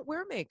tomboy. I don't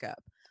wear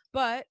makeup,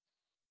 but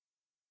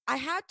I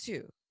had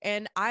to.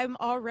 And I'm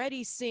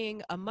already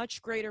seeing a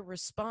much greater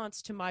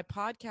response to my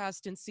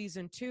podcast in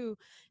season 2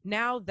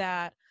 now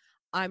that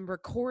I'm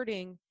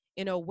recording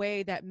in a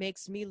way that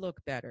makes me look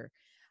better.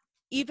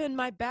 Even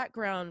my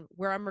background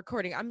where I'm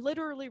recording, I'm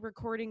literally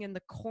recording in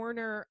the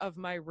corner of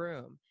my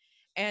room.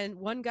 And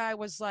one guy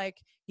was like,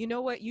 you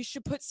know what, you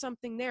should put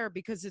something there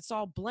because it's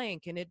all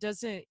blank and it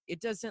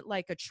doesn't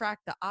like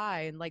attract the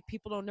eye, and like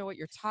people don't know what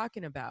you're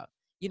talking about.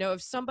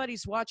 If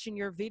somebody's watching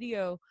your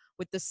video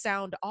with the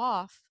sound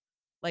off,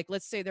 like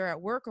let's say they're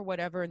at work or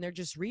whatever, and they're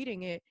just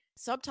reading it,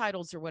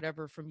 subtitles or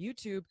whatever from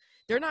YouTube,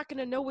 they're not going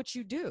to know what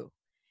you do.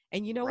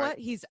 And you know what?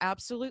 He's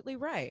absolutely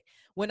right.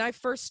 When I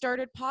first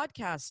started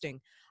podcasting,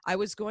 I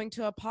was going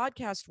to a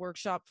podcast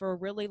workshop for a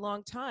really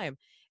long time.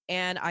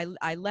 And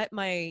I let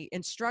my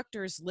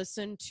instructors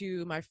listen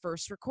to my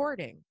first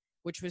recording,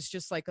 which was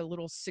just like a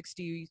little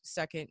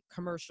 60-second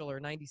commercial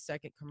or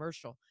 90-second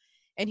commercial.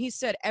 And he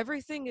said,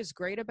 everything is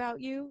great about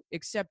you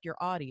except your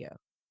audio.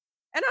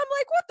 And I'm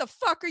like, what the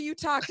fuck are you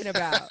talking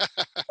about?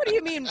 What do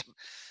you mean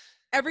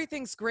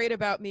everything's great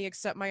about me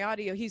except my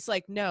audio? He's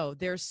like, no,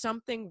 there's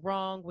something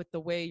wrong with the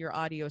way your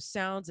audio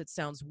sounds. It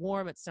sounds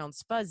warm. It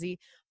sounds fuzzy.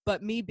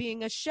 But me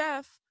being a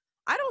chef,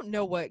 I don't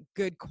know what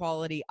good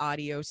quality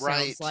audio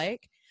sounds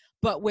like.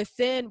 But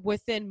within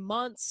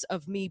months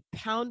of me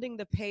pounding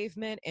the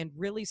pavement and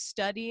really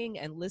studying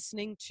and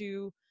listening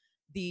to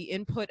the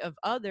input of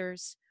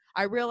others,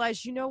 I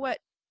realized, you know what?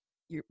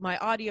 My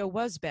audio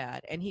was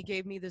bad. And he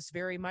gave me this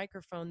very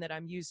microphone that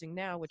I'm using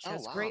now, which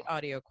has great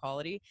audio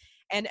quality.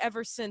 And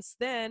ever since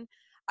then,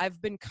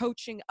 I've been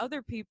coaching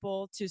other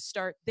people to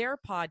start their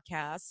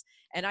podcasts,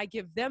 and I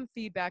give them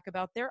feedback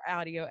about their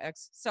audio.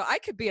 So I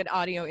could be an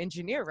audio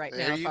engineer right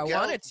now if I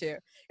wanted to.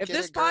 If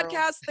this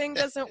podcast thing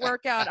doesn't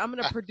work out, I'm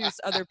going to produce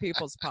other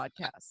people's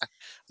podcasts.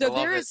 So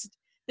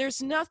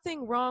there's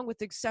nothing wrong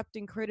with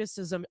accepting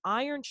criticism.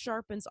 Iron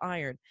sharpens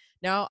iron.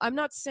 Now, I'm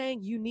not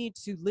saying you need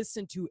to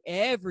listen to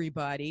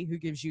everybody who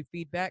gives you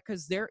feedback,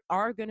 because there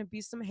are going to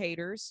be some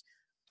haters.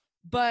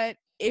 But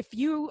if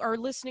you are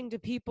listening to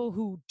people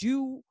who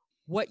do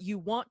what you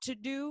want to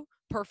do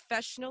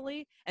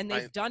professionally, and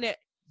they've done it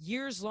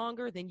years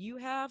longer than you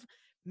have,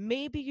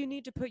 maybe you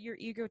need to put your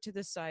ego to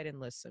the side and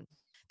listen.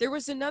 There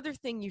was another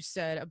thing you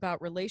said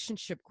about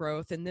relationship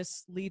growth, and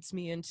this leads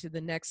me into the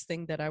next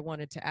thing that I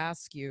wanted to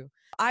ask you.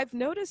 I've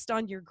noticed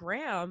on your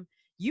gram,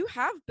 you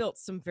have built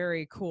some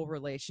very cool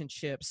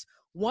relationships,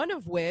 one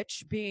of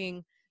which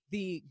being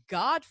the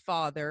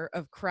godfather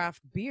of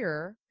craft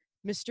beer,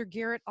 Mr.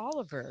 Garrett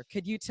Oliver.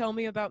 Could you tell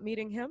me about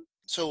meeting him?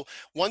 So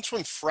once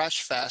when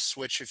Fresh Fest,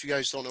 which if you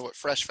guys don't know what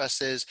Fresh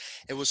Fest is,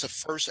 it was the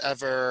first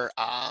ever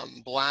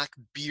black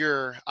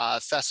beer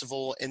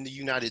festival in the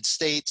United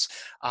States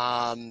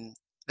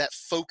that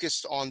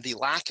focused on the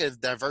lack of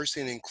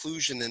diversity and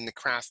inclusion in the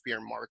craft beer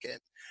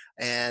market.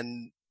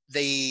 And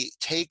they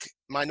take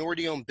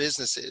minority-owned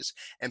businesses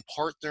and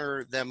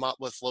partner them up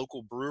with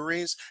local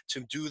breweries to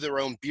do their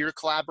own beer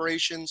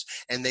collaborations,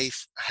 and they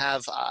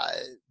have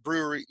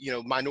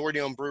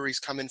minority-owned breweries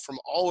come in from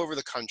all over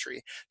the country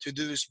to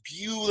do this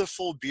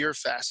beautiful beer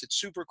fest.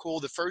 It's super cool.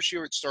 The first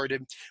year it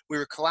started, we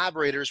were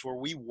collaborators where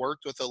we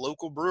worked with a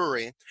local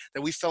brewery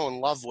that we fell in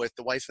love with.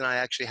 The wife and I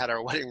actually had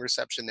our wedding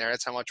reception there.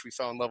 That's how much we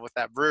fell in love with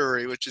that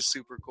brewery, which is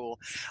super cool.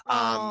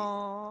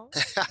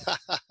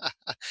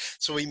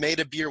 So we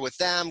made a beer with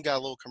them, got a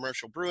little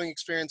commercial brewing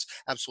experience,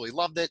 absolutely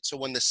loved it. So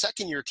when the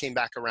second year came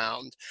back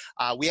around,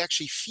 we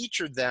actually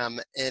featured them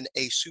in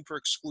a super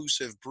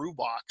exclusive brew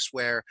box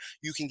where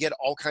you can get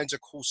all kinds of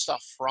cool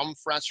stuff from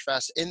Fresh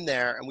Fest in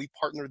there. And we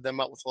partnered them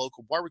up with a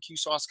local barbecue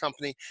sauce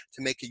company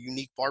to make a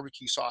unique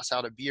barbecue sauce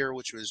out of beer,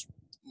 which was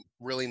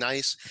really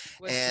nice.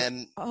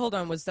 Hold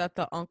on, was that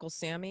the Uncle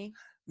Sammy?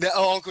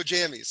 Uncle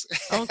Jammy's.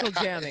 Uncle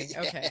Jammy.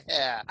 Okay.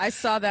 Yeah. I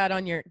saw that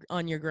on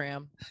your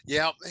gram.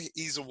 Yeah,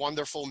 he's a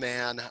wonderful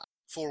man.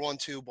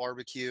 412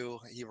 Barbecue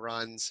he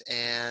runs.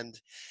 And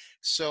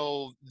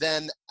so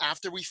then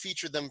after we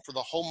featured them for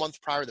the whole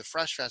month prior to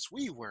Fresh Fest,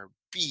 we were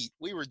beat.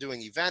 We were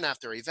doing event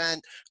after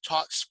event,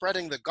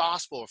 spreading the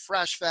gospel of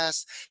Fresh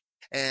Fest.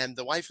 And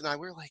the wife and I,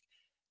 we were like,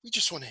 we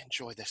just want to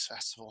enjoy this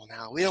festival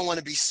now. We don't want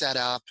to be set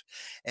up.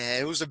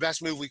 And it was the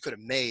best move we could have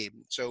made.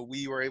 So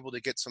we were able to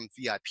get some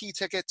VIP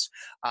tickets.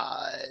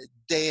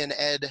 Day and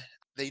Ed,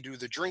 they do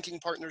the Drinking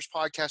Partners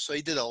podcast. So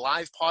they did a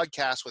live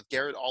podcast with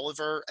Garrett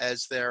Oliver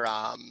as their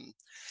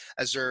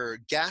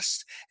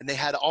guest. And they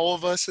had all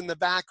of us in the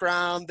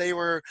background. They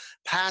were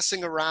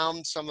passing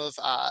around some of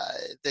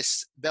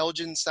this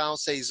Belgian-style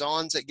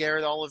saisons that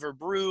Garrett Oliver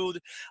brewed.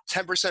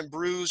 10%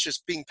 brews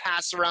just being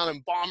passed around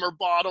in bomber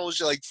bottles,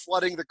 like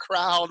flooding the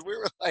crowd. We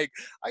were like,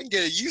 I can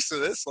get used to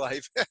this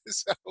life.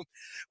 So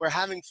we're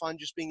having fun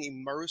just being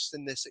immersed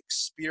in this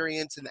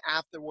experience. And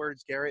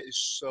afterwards, Garrett is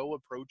so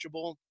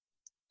approachable.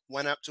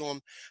 Went up to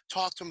him,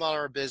 talked to him about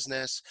our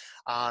business.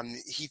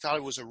 He thought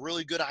it was a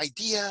really good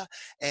idea.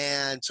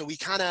 And so we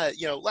kind of,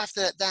 left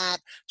it at that,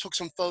 took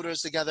some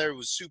photos together. It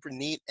was super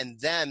neat. And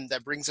then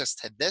that brings us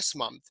to this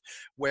month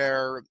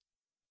where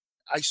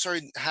I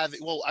started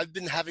I've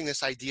been having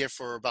this idea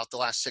for about the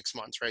last 6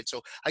 months, right?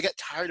 So I got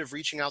tired of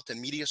reaching out to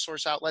media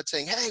source outlets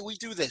saying, hey, we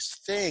do this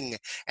thing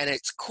and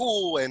it's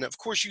cool. And of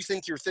course you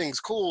think your thing's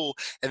cool.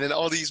 And then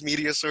all these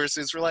media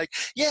sources were like,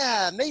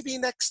 yeah, maybe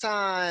next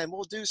time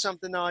we'll do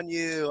something on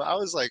you. I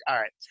was like, all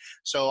right,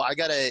 so I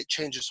got to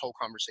change this whole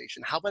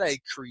conversation. How about I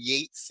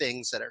create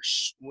things that are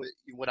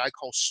what I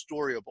call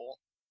storyable,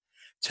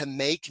 to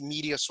make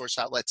media source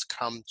outlets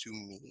come to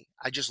me.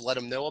 I just let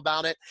them know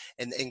about it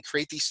and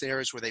create these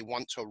scenarios where they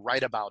want to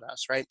write about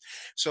us, right?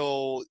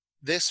 So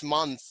this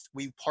month,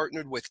 we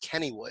partnered with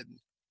Kennywood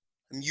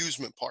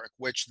Amusement Park,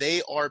 which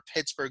they are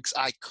Pittsburgh's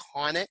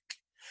iconic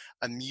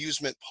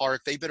amusement park.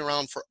 They've been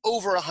around for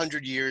over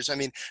 100 years. I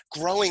mean,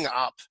 growing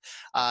up,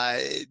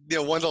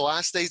 one of the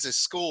last days of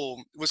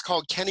school was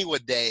called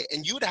Kennywood Day,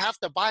 and you would have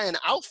to buy an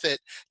outfit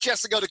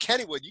just to go to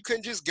Kennywood. You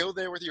couldn't just go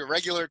there with your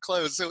regular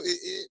clothes. So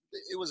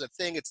it was a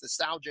thing. It's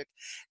nostalgic.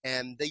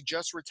 And they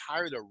just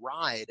retired a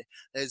ride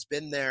that has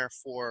been there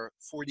for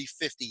 40,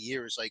 50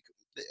 years, like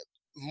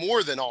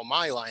more than all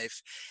my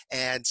life.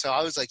 And so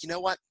I was like, you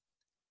know what?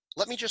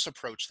 Let me just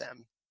approach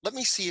them. Let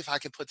me see if I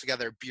can put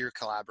together a beer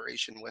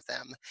collaboration with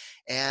them.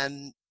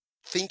 And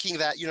thinking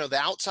that, the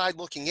outside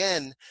looking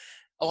in,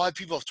 a lot of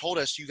people have told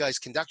us, you guys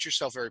conduct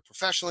yourself very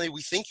professionally.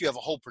 We think you have a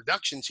whole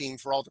production team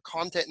for all the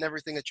content and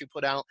everything that you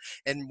put out.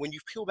 And when you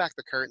peel back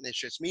the curtain,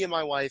 it's just me and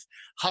my wife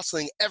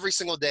hustling every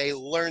single day,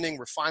 learning,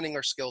 refining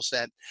our skill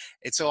set.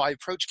 And so I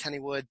approached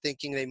Kennywood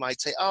thinking they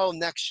might say, oh,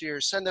 next year,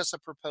 send us a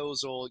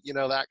proposal,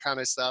 that kind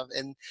of stuff.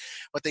 And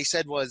what they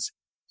said was,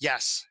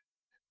 yes,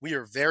 we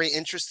are very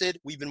interested.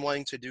 We've been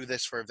wanting to do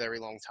this for a very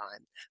long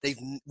time.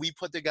 We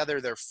put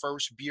together their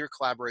first beer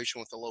collaboration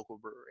with a local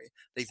brewery.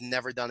 They've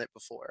never done it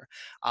before.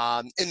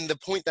 And the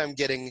point that I'm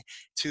getting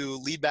to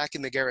lead back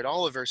into Garrett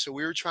Oliver, so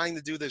we were trying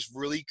to do this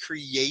really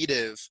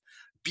creative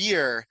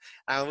beer.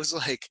 I was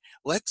like,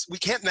 we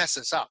can't mess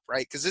this up,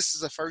 right? Because this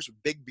is the first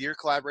big beer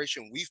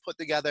collaboration we've put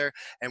together,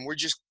 and we're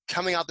just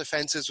coming out the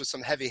fences with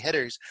some heavy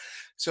hitters.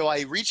 So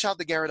I reached out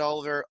to Garrett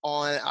Oliver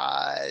on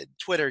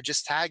Twitter,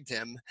 just tagged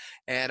him,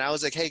 and I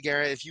was like, hey,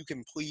 Garrett, if you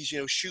can please,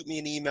 shoot me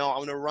an email. I'm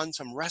going to run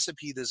some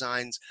recipe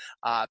designs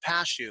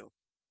past you.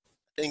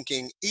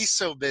 Thinking he's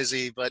so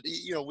busy, but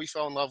we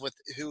fell in love with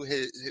who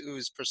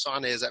his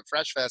persona is at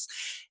Fresh Fest.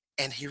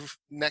 And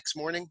next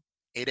morning,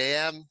 8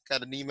 a.m.,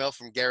 got an email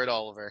from Garrett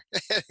Oliver.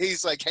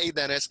 He's like, hey,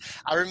 Dennis,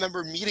 I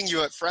remember meeting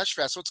you at Fresh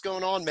Fest. What's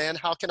going on, man?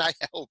 How can I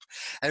help?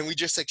 And we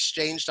just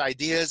exchanged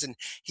ideas. And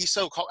he's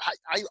so cool.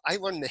 I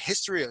learned the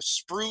history of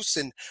spruce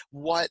and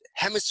what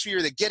hemisphere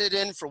to get it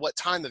in for what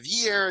time of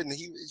year. And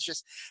he was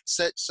just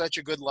such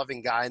a good,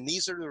 loving guy. And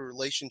these are the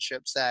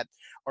relationships that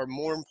are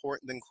more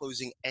important than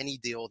closing any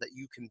deal that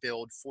you can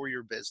build for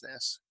your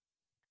business.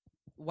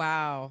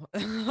 Wow.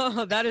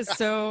 That's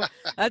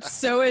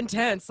so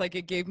intense. Like,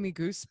 it gave me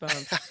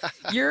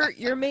goosebumps.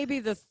 You're maybe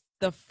the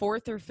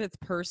fourth or fifth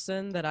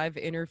person that I've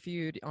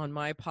interviewed on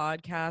my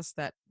podcast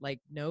that like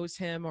knows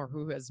him or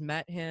who has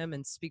met him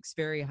and speaks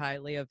very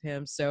highly of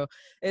him. So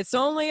it's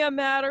only a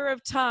matter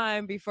of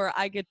time before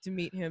I get to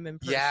meet him in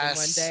person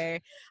one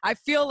day. I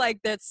feel like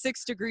that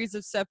 6 degrees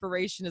of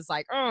separation is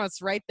like, oh,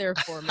 it's right there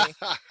for me.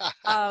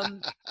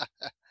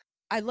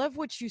 I love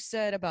what you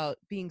said about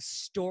being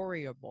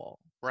storyable.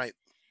 Right.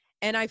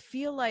 And I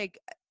feel like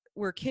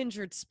we're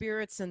kindred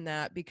spirits in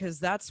that,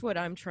 because that's what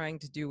I'm trying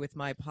to do with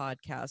my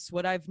podcast.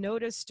 What I've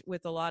noticed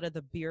with a lot of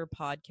the beer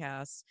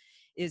podcasts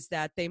is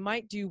that they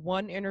might do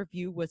one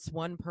interview with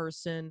one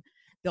person.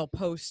 They'll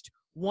post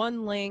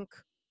one link,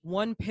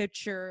 one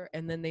picture,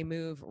 and then they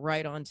move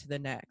right on to the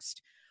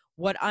next.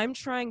 What I'm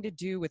trying to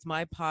do with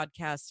my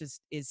podcast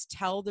is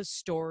tell the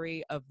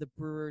story of the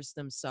brewers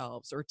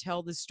themselves, or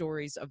tell the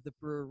stories of the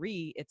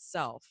brewery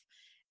itself.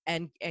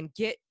 And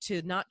get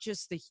to not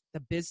just the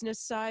business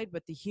side,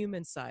 but the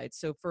human side.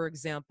 So, for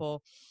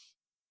example,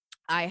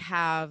 I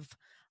have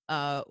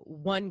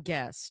one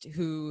guest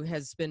who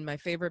has been my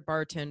favorite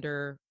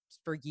bartender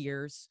for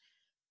years.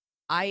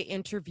 I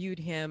interviewed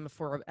him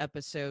for an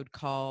episode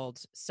called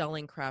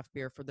Selling Craft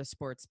Beer for the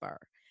Sports Bar.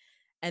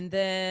 And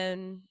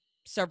then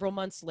several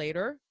months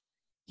later,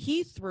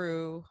 he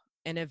threw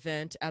an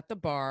event at the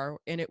bar,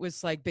 and it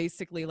was like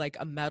basically like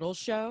a metal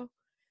show.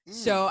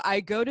 So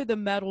I go to the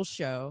metal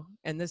show,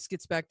 and this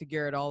gets back to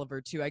Garrett Oliver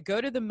too. I go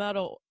to the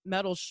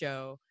metal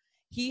show.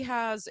 He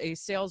has a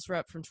sales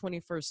rep from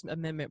 21st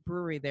Amendment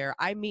Brewery there.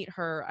 I meet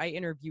her. I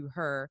interview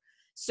her.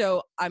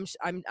 So I'm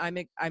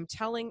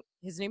telling,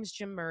 his name is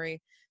Jim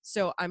Murray.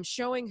 So I'm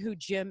showing who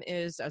Jim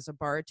is as a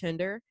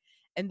bartender,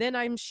 and then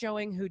I'm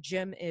showing who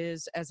Jim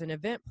is as an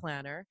event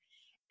planner.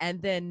 And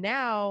then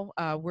now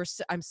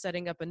I'm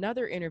setting up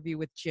another interview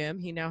with Jim.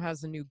 He now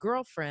has a new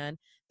girlfriend.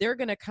 They're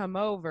going to come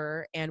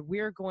over, and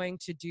we're going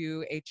to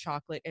do a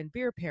chocolate and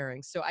beer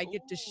pairing. So I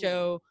get to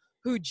show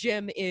who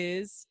Jim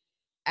is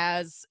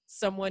as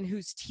someone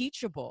who's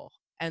teachable,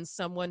 and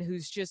someone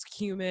who's just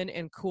human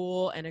and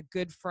cool and a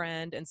good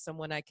friend, and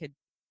someone I could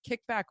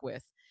kick back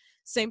with.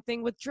 Same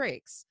thing with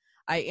Drake's.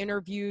 I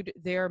interviewed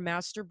their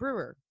master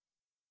brewer,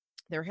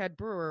 their head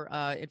brewer,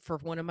 for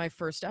one of my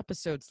first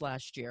episodes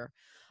last year.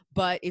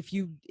 But if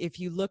you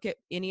look at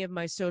any of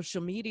my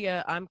social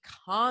media, I'm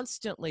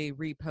constantly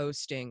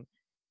reposting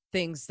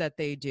things that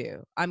they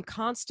do. I'm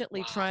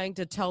constantly trying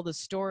to tell the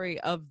story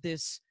of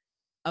this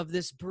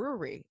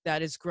brewery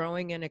that is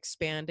growing and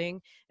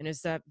expanding, and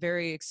is that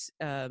very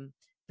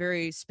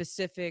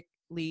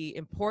specifically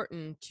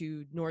important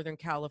to Northern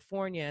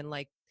California, and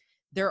like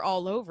they're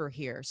all over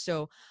here.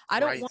 So I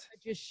don't want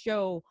to just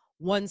show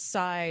one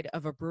side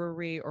of a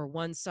brewery or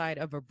one side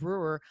of a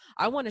brewer.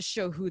 I want to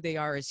show who they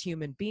are as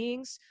human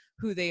beings,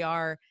 who they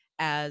are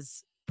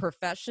as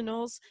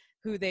professionals,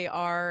 who they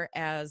are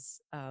as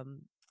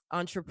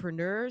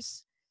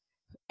entrepreneurs,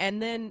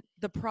 and then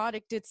the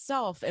product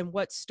itself and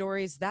what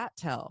stories that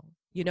tell.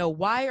 You know,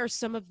 why are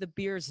some of the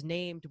beers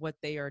named what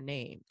they are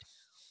named?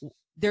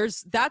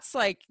 That's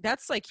like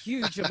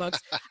huge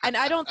amongst, and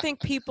I don't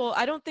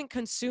think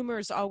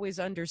consumers always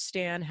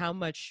understand how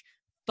much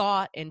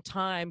thought and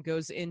time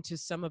goes into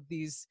some of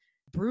these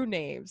brew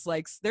names.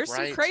 Like there's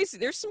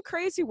some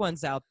crazy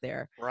ones out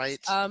there. Right.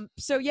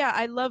 So yeah,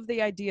 I love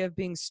the idea of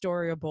being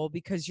storyable,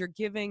 because you're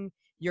giving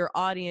your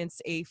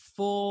audience a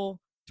full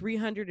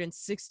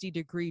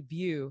 360-degree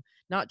view,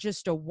 not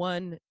just a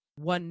one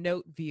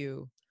note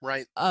view.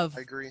 Right. Of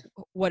I agree.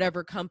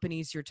 Whatever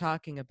companies you're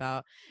talking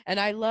about. And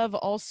I love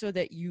also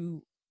that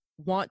you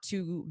want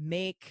to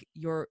make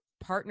your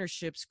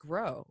partnerships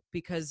grow,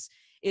 because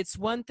it's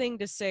one thing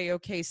to say,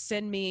 okay,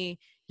 send me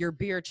your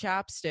beer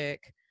chapstick,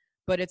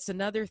 but it's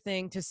another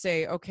thing to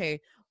say, okay,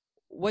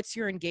 what's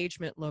your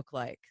engagement look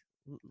like?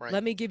 Right.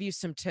 Let me give you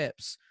some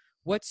tips.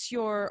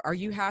 Are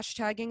you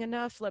hashtagging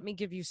enough? Let me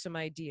give you some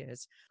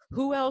ideas.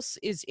 Who else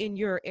is in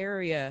your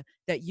area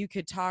that you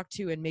could talk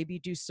to and maybe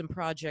do some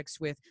projects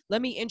with?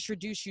 Let me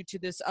introduce you to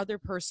this other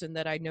person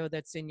that I know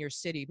that's in your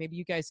city. Maybe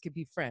you guys could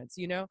be friends,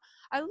 you know?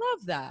 I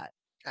love that.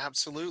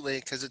 Absolutely,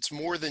 because it's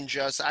more than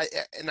just I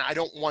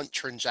don't want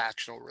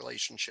transactional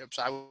relationships.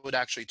 I would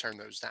actually turn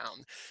those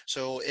down.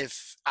 So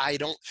if I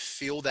don't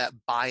feel that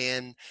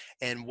buy-in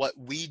and what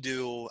we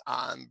do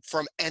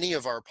from any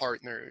of our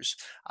partners,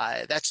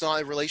 that's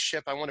not a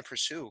relationship I want to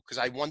pursue, because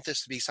I want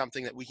this to be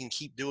something that we can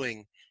keep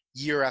doing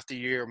year after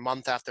year,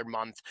 month after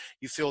month.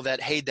 You feel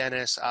that, hey,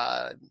 Dennis,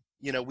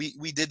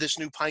 we did this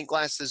new pint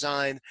glass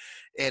design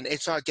and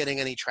it's not getting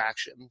any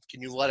traction.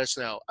 Can you let us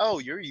know? Oh,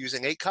 you're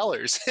using 8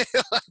 colors.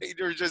 Like,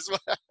 you're just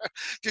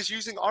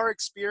using our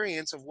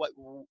experience of what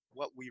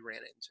we ran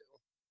into.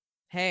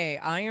 Hey,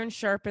 iron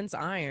sharpens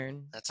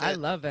iron. That's I it.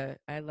 love it.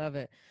 I love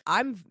it.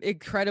 I'm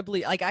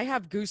incredibly, like, I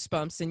have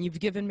goosebumps, and you've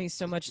given me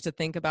so much to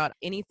think about.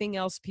 Anything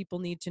else people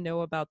need to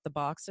know about the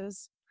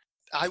boxes?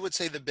 I would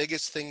say the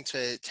biggest thing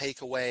to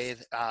take away,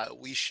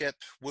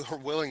 we're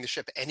willing to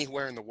ship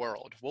anywhere in the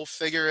world. We'll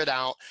figure it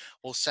out.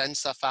 We'll send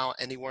stuff out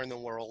anywhere in the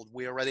world.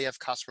 We already have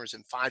customers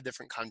in 5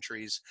 different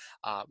countries.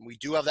 We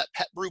do have that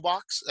pet brew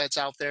box that's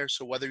out there.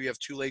 So whether you have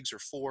 2 legs or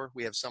 4,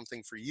 we have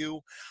something for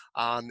you.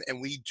 And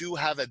we do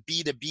have a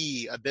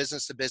B2B, a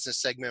business to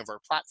business segment of our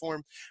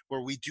platform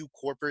where we do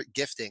corporate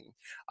gifting.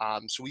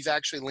 So we've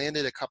actually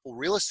landed a couple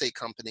real estate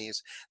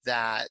companies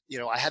that,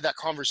 I had that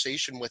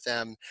conversation with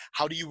them.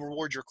 How do you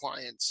reward your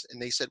clients?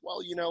 And they said,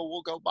 well,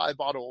 we'll go buy a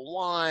bottle of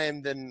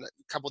wine. Then a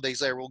couple of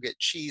days later, we'll get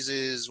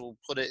cheeses. We'll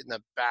put it in a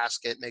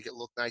basket, make it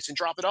look nice, and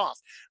drop it off.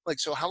 Like,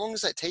 so how long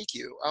does that take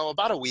you? Oh,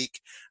 about a week.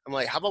 I'm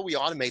like, how about we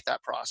automate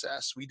that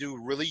process? We do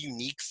really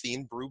unique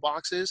themed brew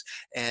boxes.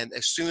 And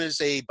as soon as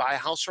they buy a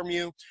house from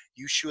you,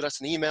 you shoot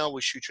us an email.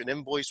 We shoot you an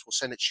invoice. We'll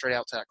send it straight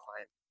out to that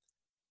client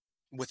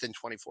within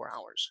 24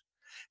 hours.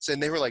 So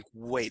and they were like,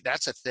 wait,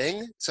 that's a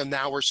thing? So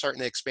now we're starting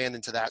to expand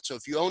into that. So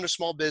if you own a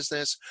small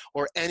business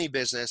or any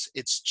business,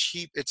 it's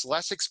cheap. It's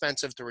less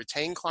expensive to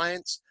retain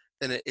clients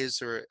than it is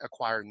to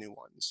acquire new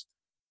ones.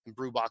 And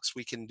BrewBox,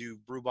 we can do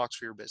BrewBox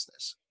for your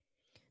business.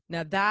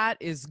 Now that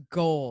is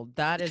gold.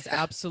 That is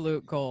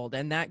absolute gold.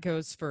 And that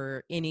goes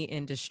for any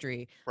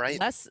industry. Right.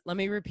 Let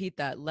me repeat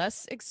that.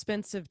 Less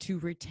expensive to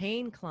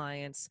retain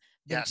clients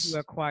than Yes. to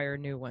acquire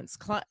new ones.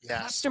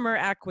 Yes. Customer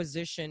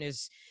acquisition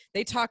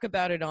they talk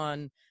about it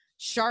on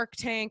Shark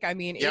Tank. I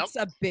mean, Yep. It's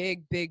a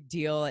big, big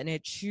deal, and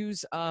it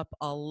chews up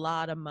a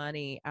lot of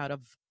money out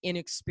of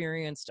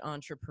inexperienced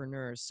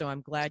entrepreneurs. So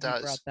I'm glad you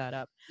brought that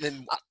up.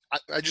 And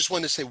I just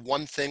want to say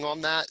one thing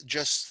on that.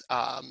 Just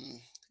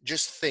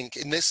think,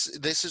 and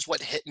this is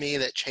what hit me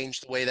that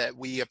changed the way that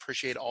we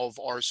appreciate all of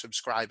our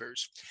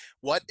subscribers.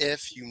 What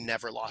if you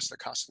never lost a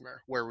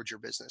customer? Where would your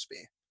business be?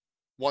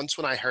 Once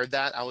when I heard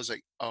that, I was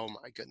like, oh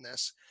my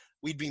goodness,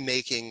 we'd be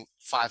making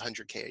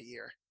 $500K a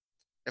year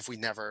if we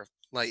never,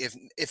 like,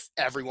 if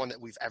everyone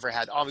that we've ever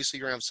had, obviously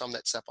you're gonna have some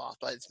that step off,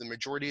 but if the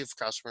majority of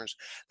customers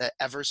that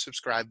ever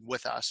subscribed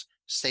with us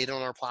stayed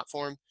on our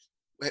platform,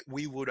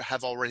 we would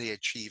have already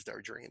achieved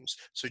our dreams.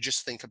 So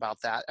just think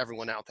about that,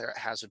 everyone out there that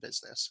has a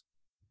business.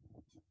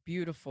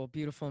 Beautiful,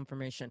 beautiful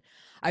information.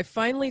 I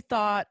finally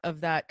thought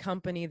of that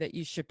company that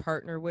you should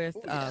partner with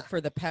for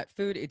the pet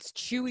food. It's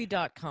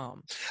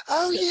Chewy.com.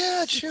 Oh,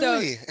 yeah,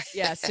 Chewy.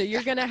 So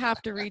you're going to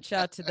have to reach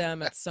out to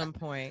them at some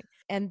point.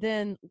 And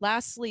then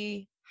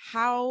lastly,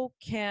 how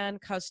can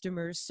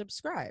customers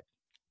subscribe?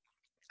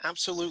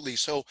 Absolutely.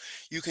 So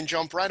you can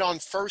jump right on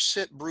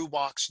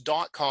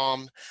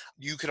firstsipbrewbox.com.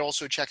 You could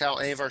also check out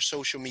any of our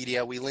social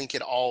media. We link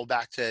it all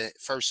back to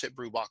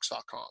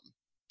firstsipbrewbox.com.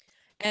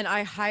 And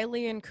I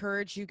highly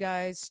encourage you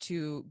guys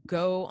to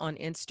go on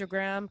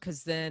Instagram,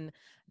 because then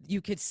you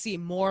could see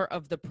more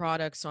of the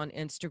products on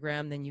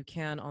Instagram than you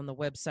can on the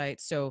website.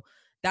 So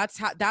that's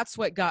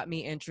what got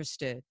me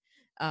interested.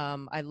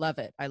 I love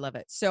it. I love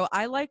it. So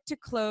I like to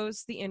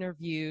close the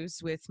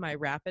interviews with my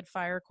rapid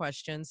fire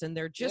questions, and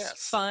they're just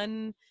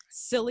fun,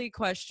 silly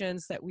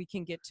questions that we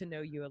can get to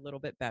know you a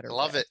little bit better. I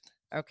love it.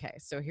 Okay,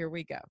 so here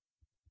we go.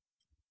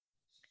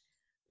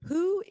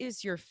 Who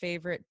is your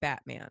favorite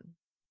Batman?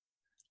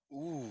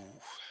 Ooh,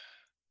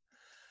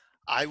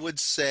 I would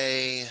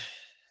say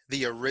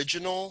the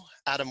original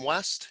Adam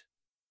West.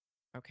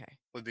 Okay.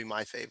 Would be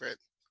my favorite.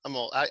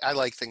 I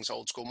like things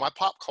old school. My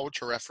pop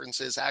culture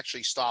references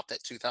actually stopped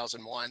at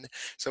 2001.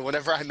 So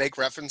whenever I make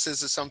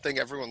references to something,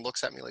 everyone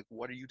looks at me like,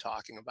 what are you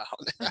talking about?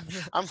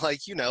 I'm like,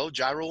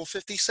 gyro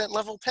 50 cent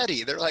level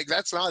petty. They're like,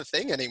 that's not a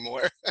thing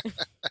anymore.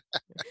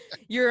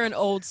 You're an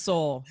old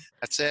soul.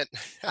 That's it.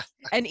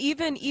 And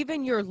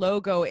even your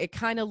logo, it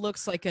kind of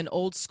looks like an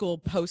old school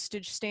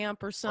postage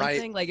stamp or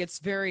something. Right. Like, it's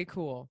very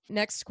cool.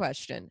 Next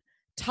question.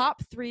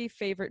 Top 3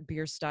 favorite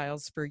beer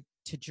styles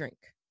to drink?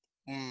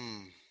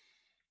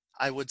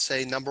 I would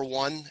say number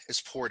 1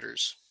 is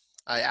porters.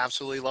 I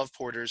absolutely love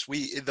porters.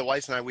 The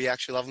wife and I, we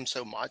actually love them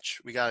so much.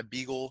 We got a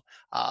beagle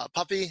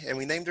puppy, and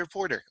we named her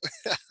Porter.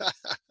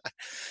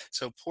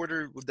 So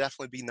porter would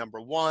definitely be number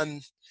 1.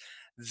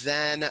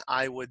 Then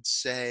I would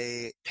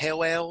say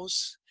pale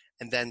ales,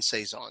 and then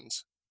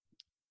saisons.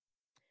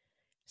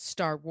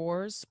 Star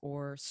Wars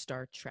or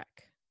Star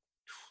Trek?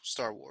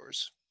 Star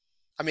Wars.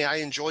 I mean, I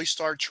enjoy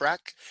Star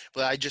Trek,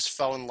 but I just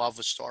fell in love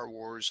with Star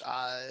Wars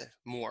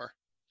more.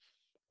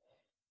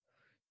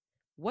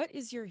 What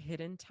is your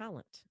hidden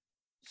talent?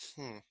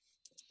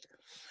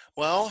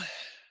 Well,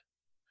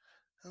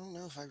 I don't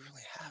know if I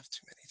really have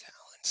too many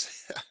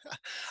talents.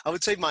 I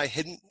would say my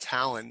hidden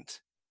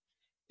talent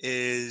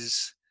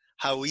is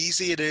how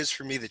easy it is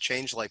for me to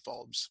change light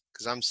bulbs,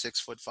 because I'm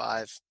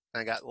 6'5". And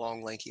I got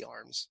long, lanky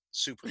arms.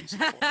 Super easy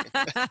for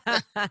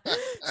me.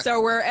 So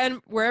where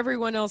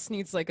everyone else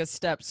needs like a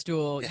step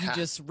stool, you Yeah.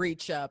 just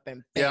reach up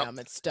and Yep. bam,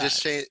 it's done.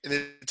 Just and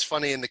it's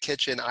funny, in the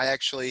kitchen, I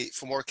actually,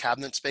 for more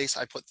cabinet space,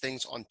 I put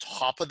things on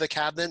top of the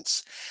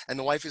cabinets. And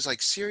the wife is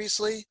like,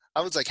 seriously?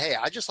 I was like, hey,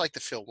 I just like to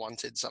feel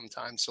wanted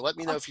sometimes. So let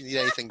me know if you need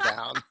anything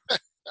down.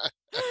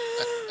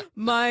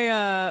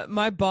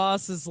 My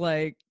boss is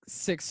like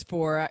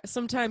 6'4".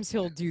 Sometimes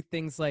he'll do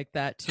things like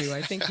that too.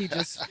 I think he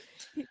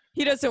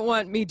doesn't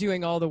want me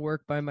doing all the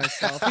work by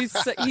myself.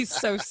 He's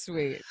so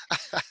sweet.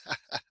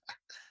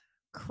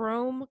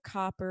 Chrome,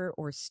 copper,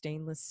 or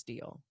stainless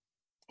steel?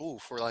 Ooh,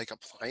 for like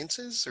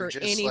appliances or For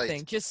just anything,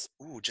 like, just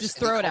just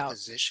throw any it out.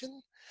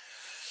 composition?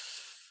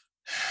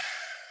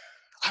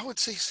 I would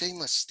say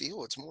stainless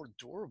steel. It's more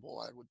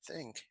durable, I would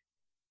think.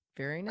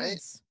 Very Right?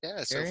 nice.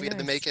 Yeah. So Very if we had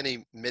to make nice.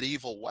 any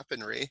medieval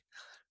weaponry,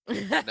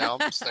 now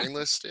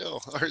stainless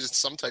steel or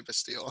some type of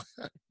steel.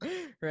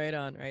 Right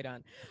on, right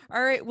on.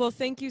 All right. Well,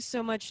 thank you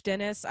so much,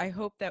 Dennis. I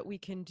hope that we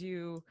can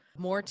do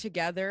more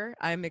together.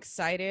 I'm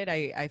excited.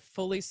 I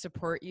fully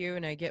support you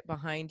and I get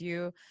behind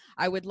you.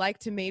 I would like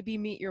to maybe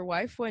meet your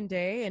wife one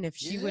day. And if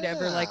she would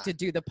ever like Yeah. to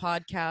do the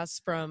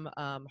podcast from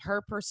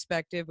her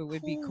perspective, it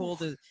would be Whew. cool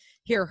to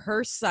hear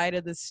her side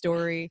of the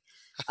story,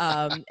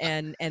 and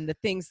the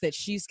things that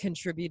she's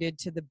contributed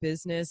to the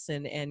business,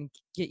 and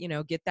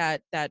get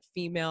that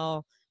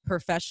female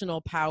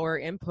professional power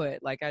input.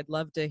 Like, I'd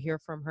love to hear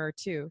from her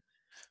too.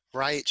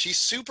 Right. She's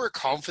super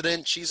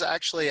confident. She's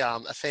actually a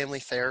family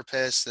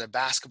therapist and a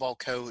basketball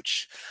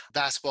coach,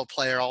 basketball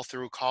player all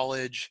through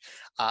college,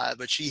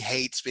 but she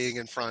hates being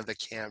in front of the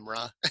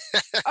camera.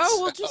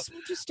 Oh, So,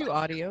 we'll just do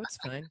audio. It's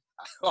fine.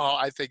 oh,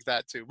 I think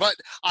that too. But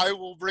I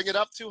will bring it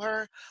up to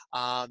her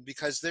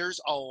because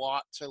there's a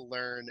lot to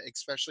learn,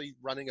 especially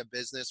running a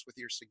business with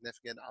your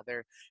significant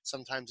other.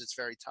 Sometimes it's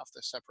very tough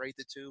to separate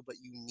the two, but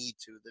you need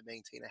to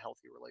maintain a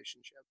healthy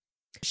relationship.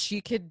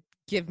 She could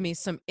give me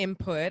some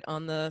input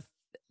on the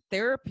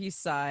therapy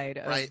side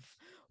of Right.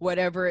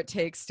 whatever it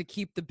takes to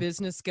keep the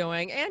business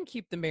going and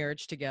keep the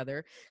marriage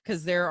together,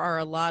 because there are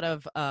a lot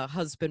of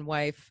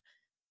husband-wife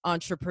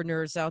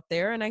entrepreneurs out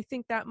there, and I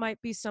think that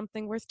might be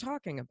something worth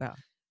talking about.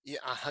 Yeah,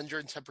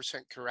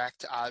 110%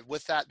 correct.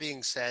 With that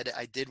being said,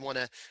 I did want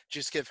to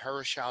just give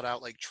her a shout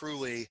out. Like,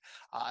 truly,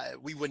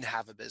 we wouldn't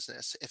have a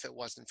business if it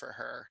wasn't for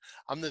her.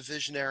 I'm the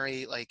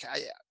visionary. Like,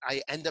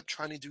 I end up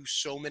trying to do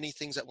so many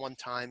things at one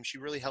time. She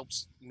really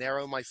helps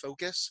narrow my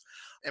focus.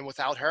 And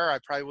without her, I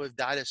probably would have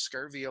died of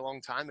scurvy a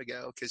long time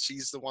ago because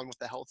she's the one with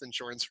the health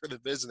insurance for the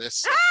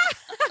business.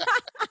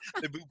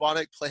 The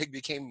bubonic plague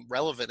became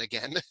relevant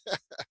again.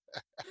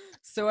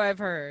 So I've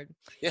heard.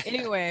 Yeah.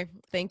 Anyway,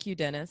 thank you,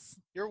 Dennis.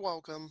 You're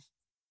welcome.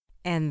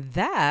 And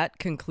that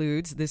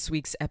concludes this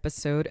week's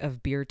episode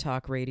of Beer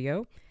Talk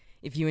Radio.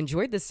 If you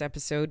enjoyed this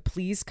episode,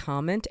 please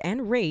comment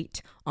and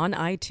rate on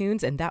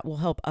iTunes, and that will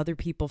help other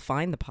people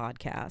find the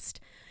podcast.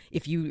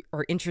 If you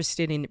are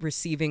interested in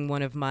receiving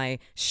one of my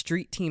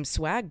Street Team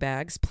swag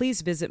bags,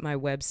 please visit my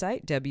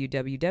website,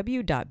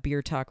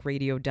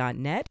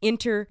 www.beertalkradio.net.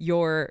 Enter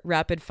your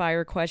rapid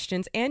fire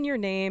questions and your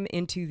name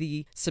into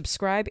the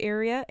subscribe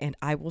area, and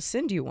I will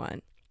send you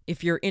one.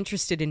 If you're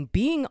interested in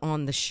being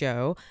on the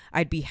show,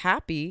 I'd be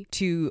happy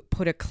to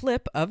put a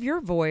clip of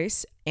your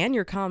voice and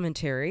your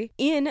commentary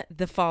in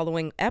the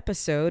following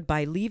episode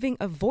by leaving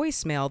a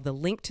voicemail. The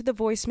link to the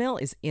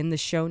voicemail is in the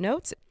show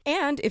notes.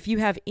 And if you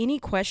have any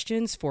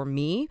questions for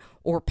me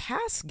or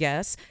past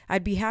guests,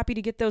 I'd be happy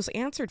to get those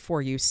answered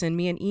for you. Send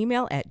me an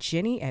email at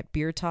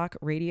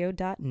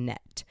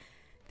jenny@beertalkradio.net.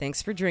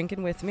 Thanks for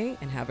drinking with me,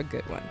 and have a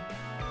good one.